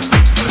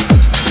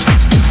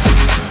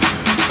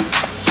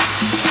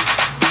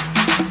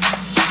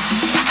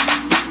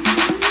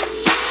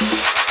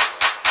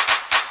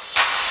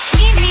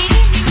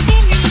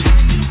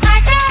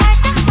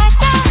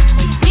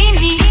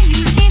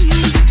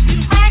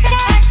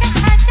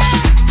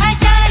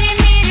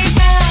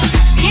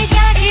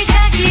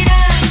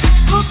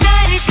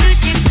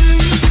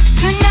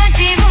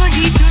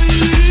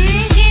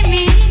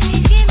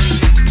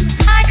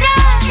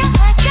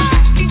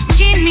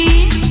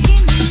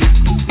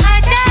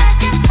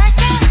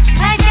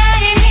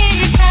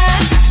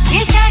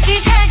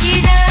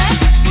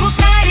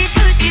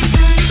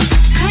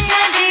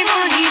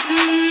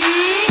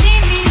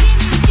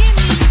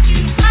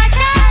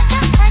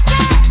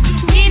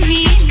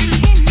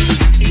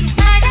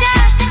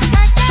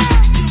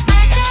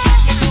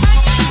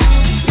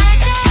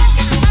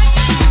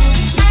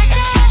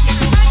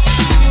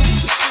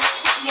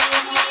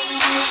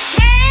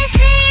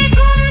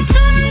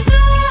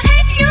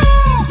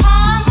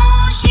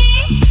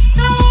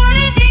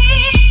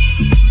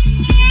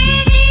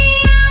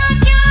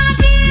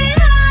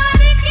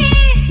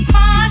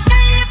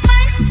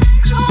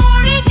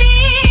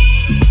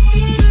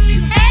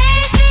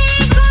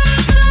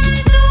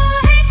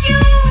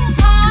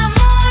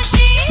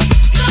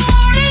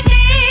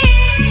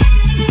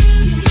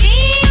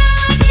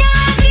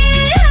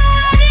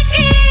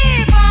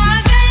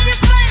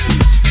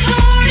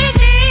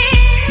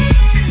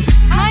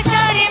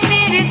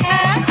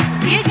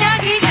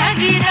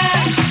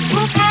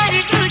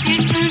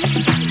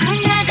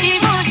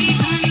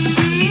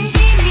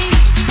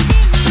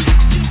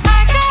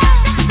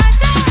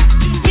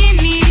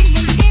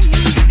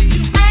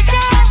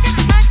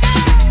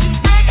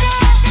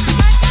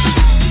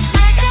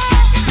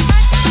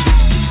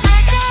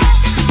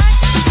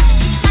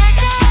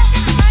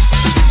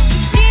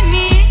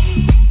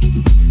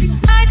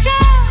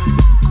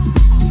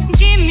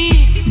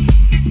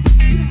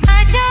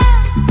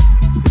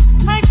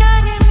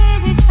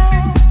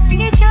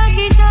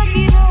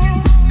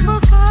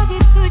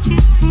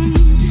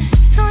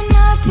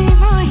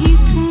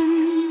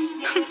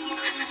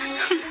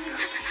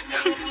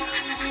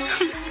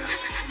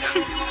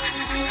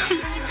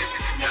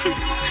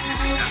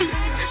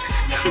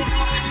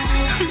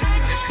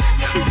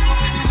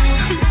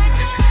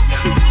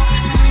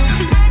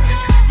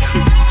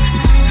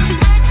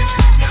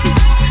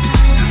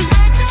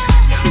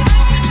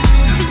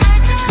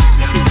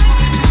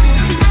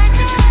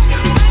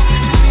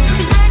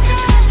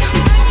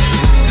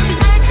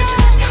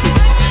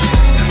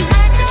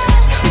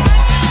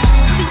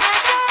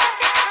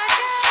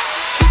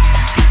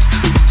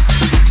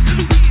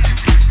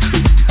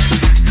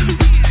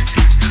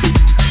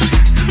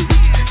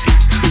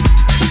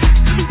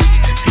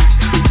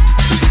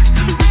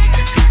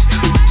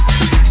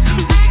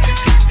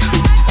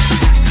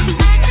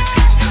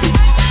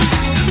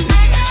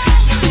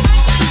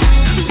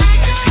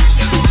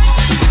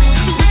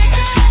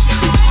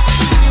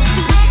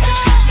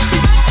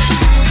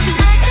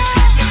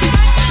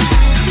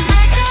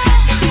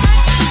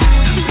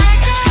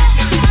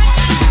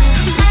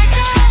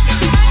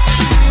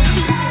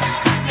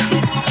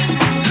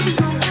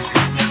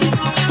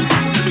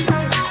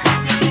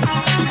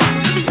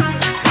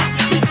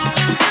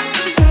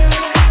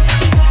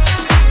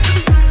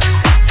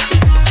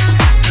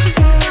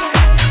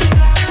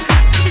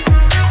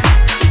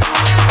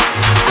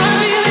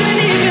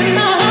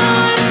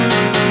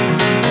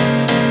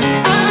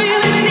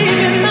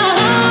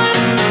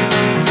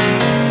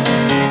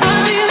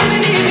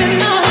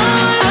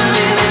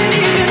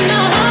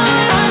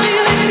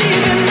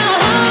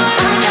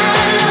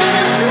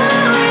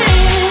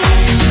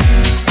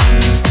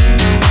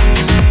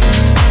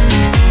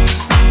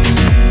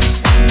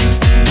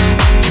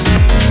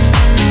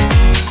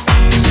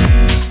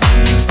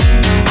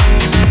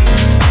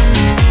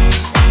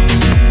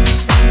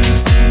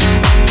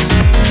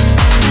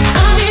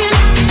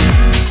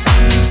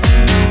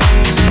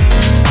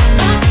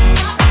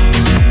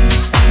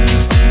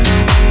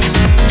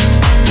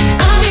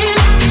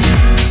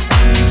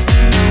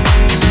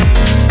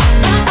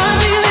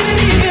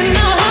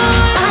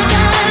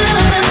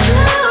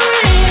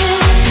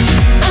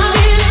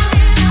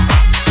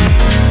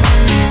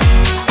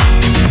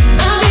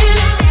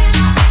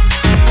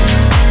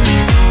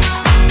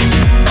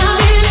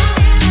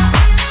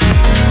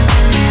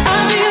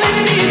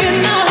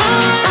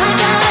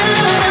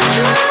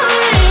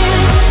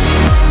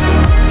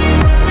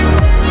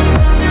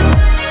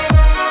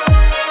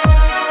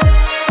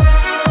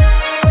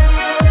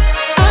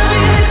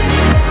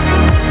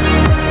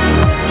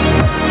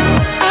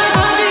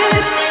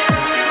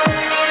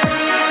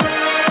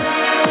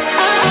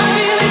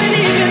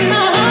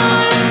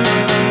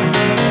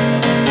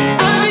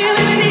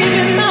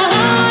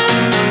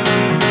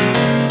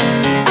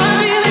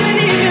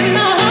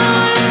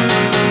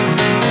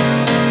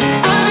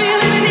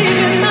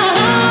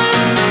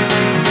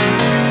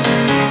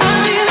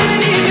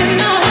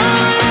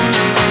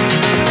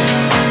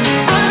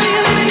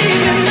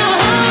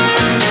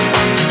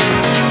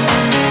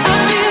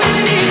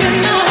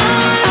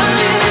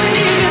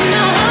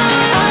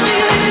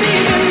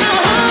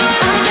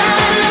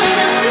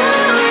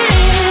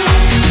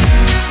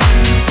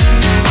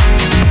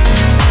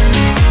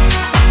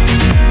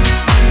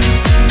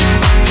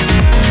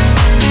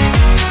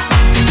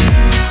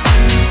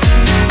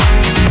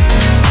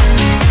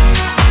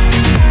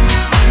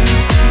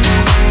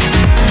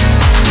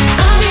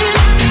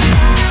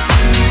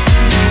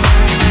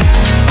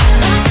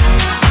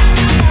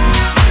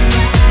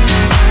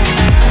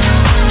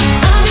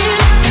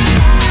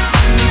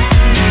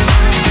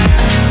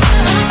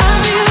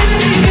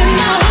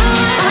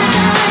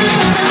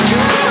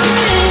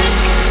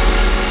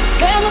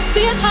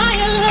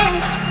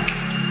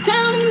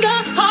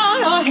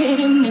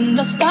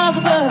 the stars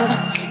above.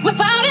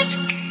 Without it,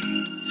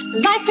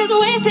 life is a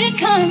wasted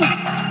time.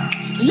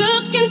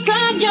 Look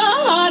inside your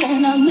heart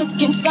and I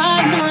look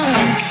inside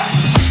mine.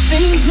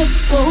 Things look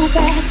so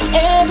bad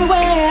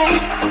everywhere.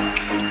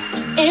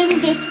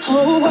 In this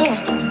whole world,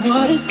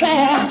 what is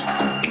fair?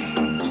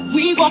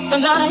 We walk the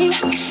line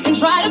and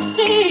try to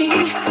see,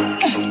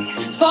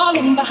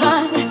 falling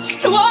behind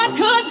what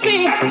could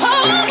be.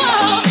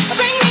 Oh,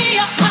 bring me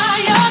a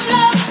higher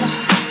love.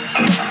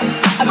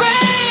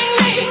 Bring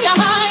me a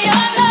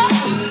higher love.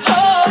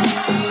 Oh,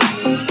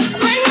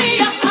 bring me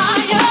a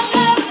higher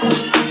love.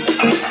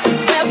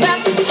 Where's that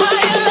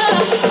higher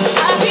love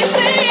I be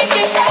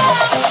thinking of?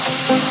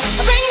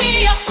 Bring me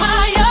a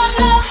higher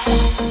love.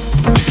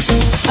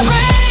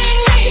 Bring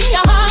me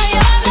a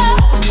higher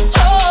love.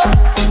 Oh,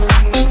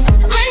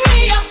 bring me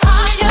a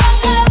higher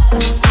love.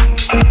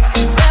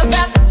 Where's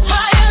that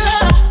higher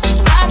love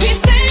I be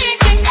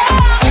thinking of?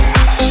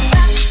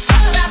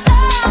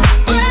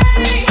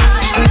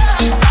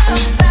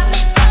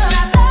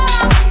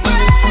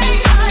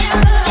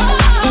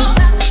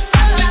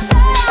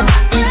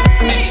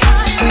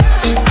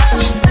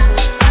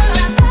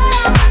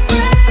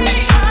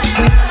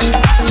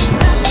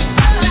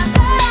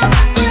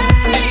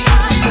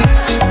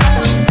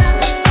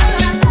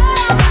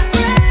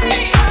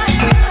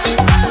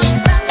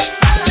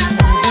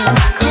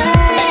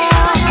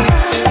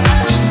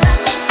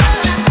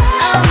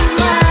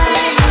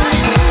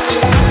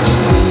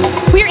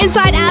 We're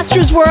inside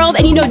Astra's world,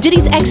 and you know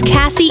Diddy's ex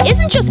Cassie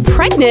isn't just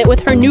pregnant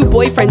with her new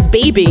boyfriend's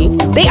baby.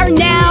 They are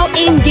now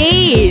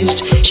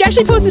engaged. She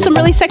actually posted some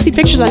really sexy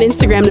pictures on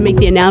Instagram to make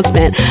the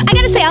announcement. I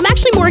gotta say, I'm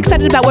actually more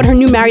excited about what her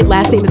new married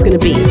last name is gonna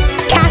be.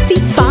 Cassie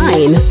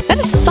Fine. That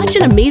is such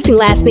an amazing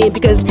last name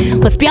because,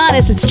 let's be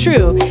honest, it's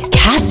true.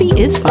 Cassie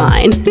is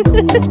fine.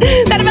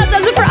 That about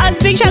does it for us.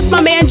 Big shouts to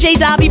my man Jay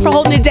Dobby for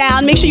holding it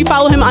down. Make sure you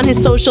follow him on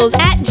his socials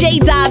at Jay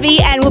Dobby,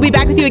 and we'll be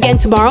back with you again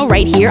tomorrow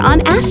right here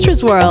on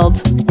Astra's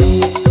World.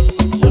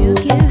 You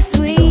give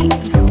sweet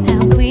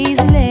help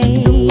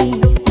easily.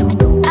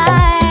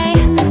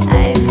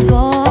 I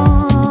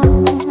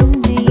fall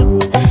deep.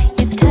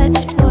 Your touch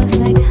was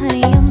like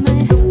honey on my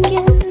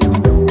skin,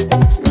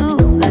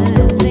 smooth but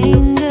it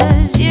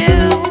lingers. You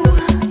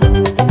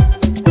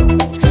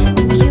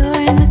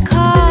curing the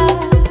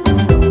cause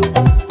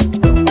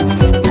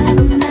of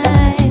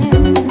my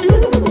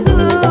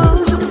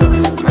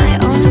blues, my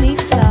only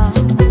flaw.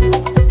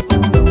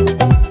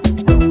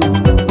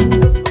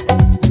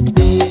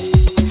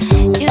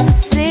 You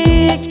see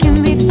it can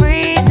be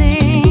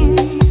freezing.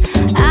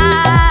 I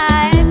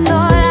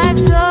thought I'd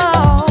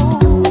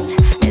float,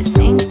 it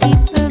sink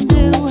deeper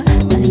blue,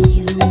 but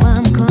you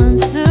I'm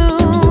consumed.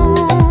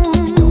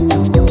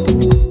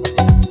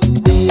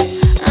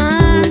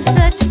 I'm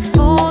such a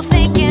fool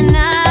thinking I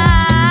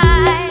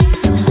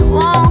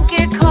won't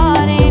get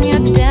caught in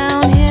your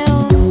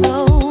downhill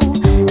flow,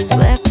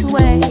 swept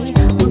away.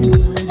 What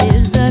good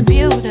is a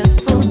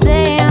beautiful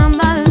day? I'm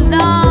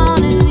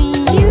alone in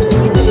you.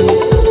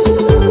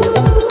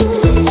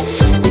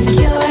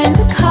 Curing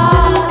the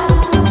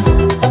cause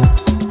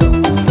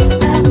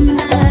of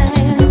my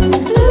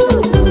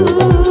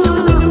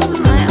blues,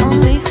 my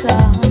only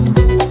flaw.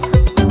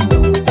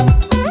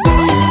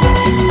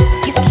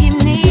 You keep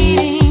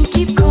needing,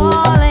 keep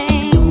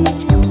calling,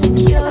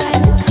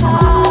 curing the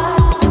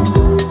cause.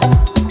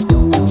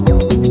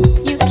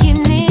 You keep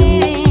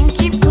needing,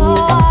 keep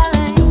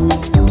calling,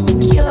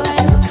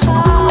 curing the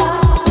cause.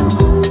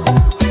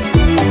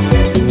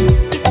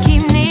 You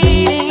keep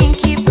needing,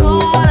 keep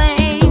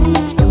calling,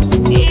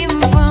 even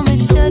from a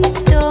shut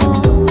door.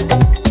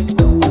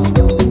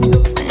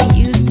 When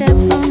you step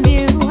from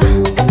view,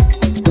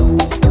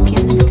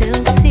 can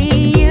still see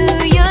you.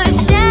 Your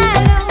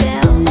shadow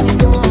tells me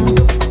more.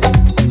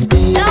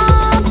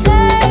 Don't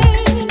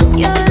take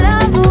your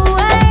love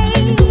away,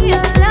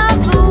 your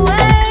love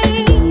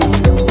away.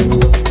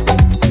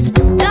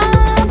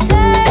 Don't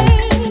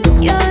take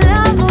your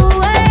love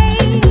away,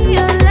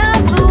 your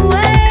love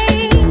away.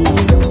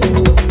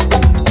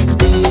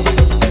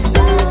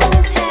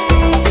 Don't take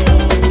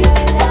your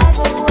love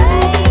away.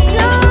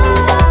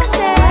 Don't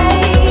take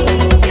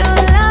your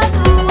love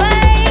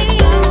away.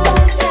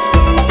 Don't take,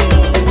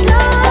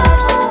 don't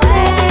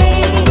take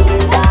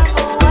love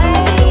away.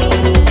 You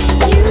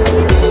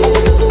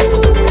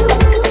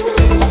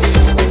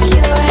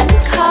curing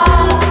the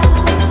cause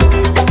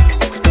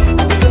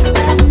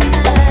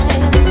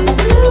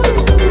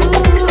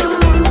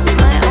of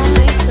my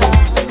only flaw.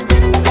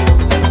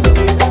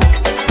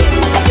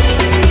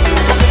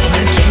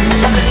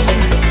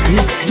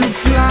 Is to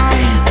fly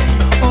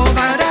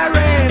over the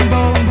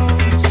rainbow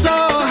so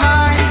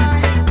high.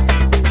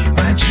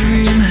 My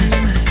dream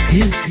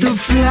is to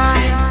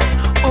fly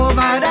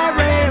over the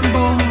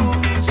rainbow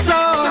so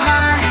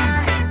high.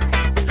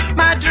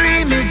 My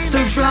dream is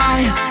to fly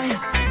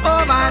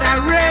over the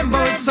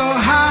rainbow so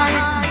high.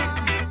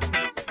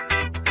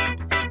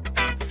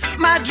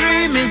 My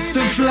dream is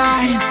to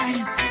fly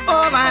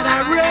over the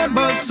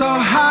rainbow so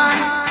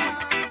high.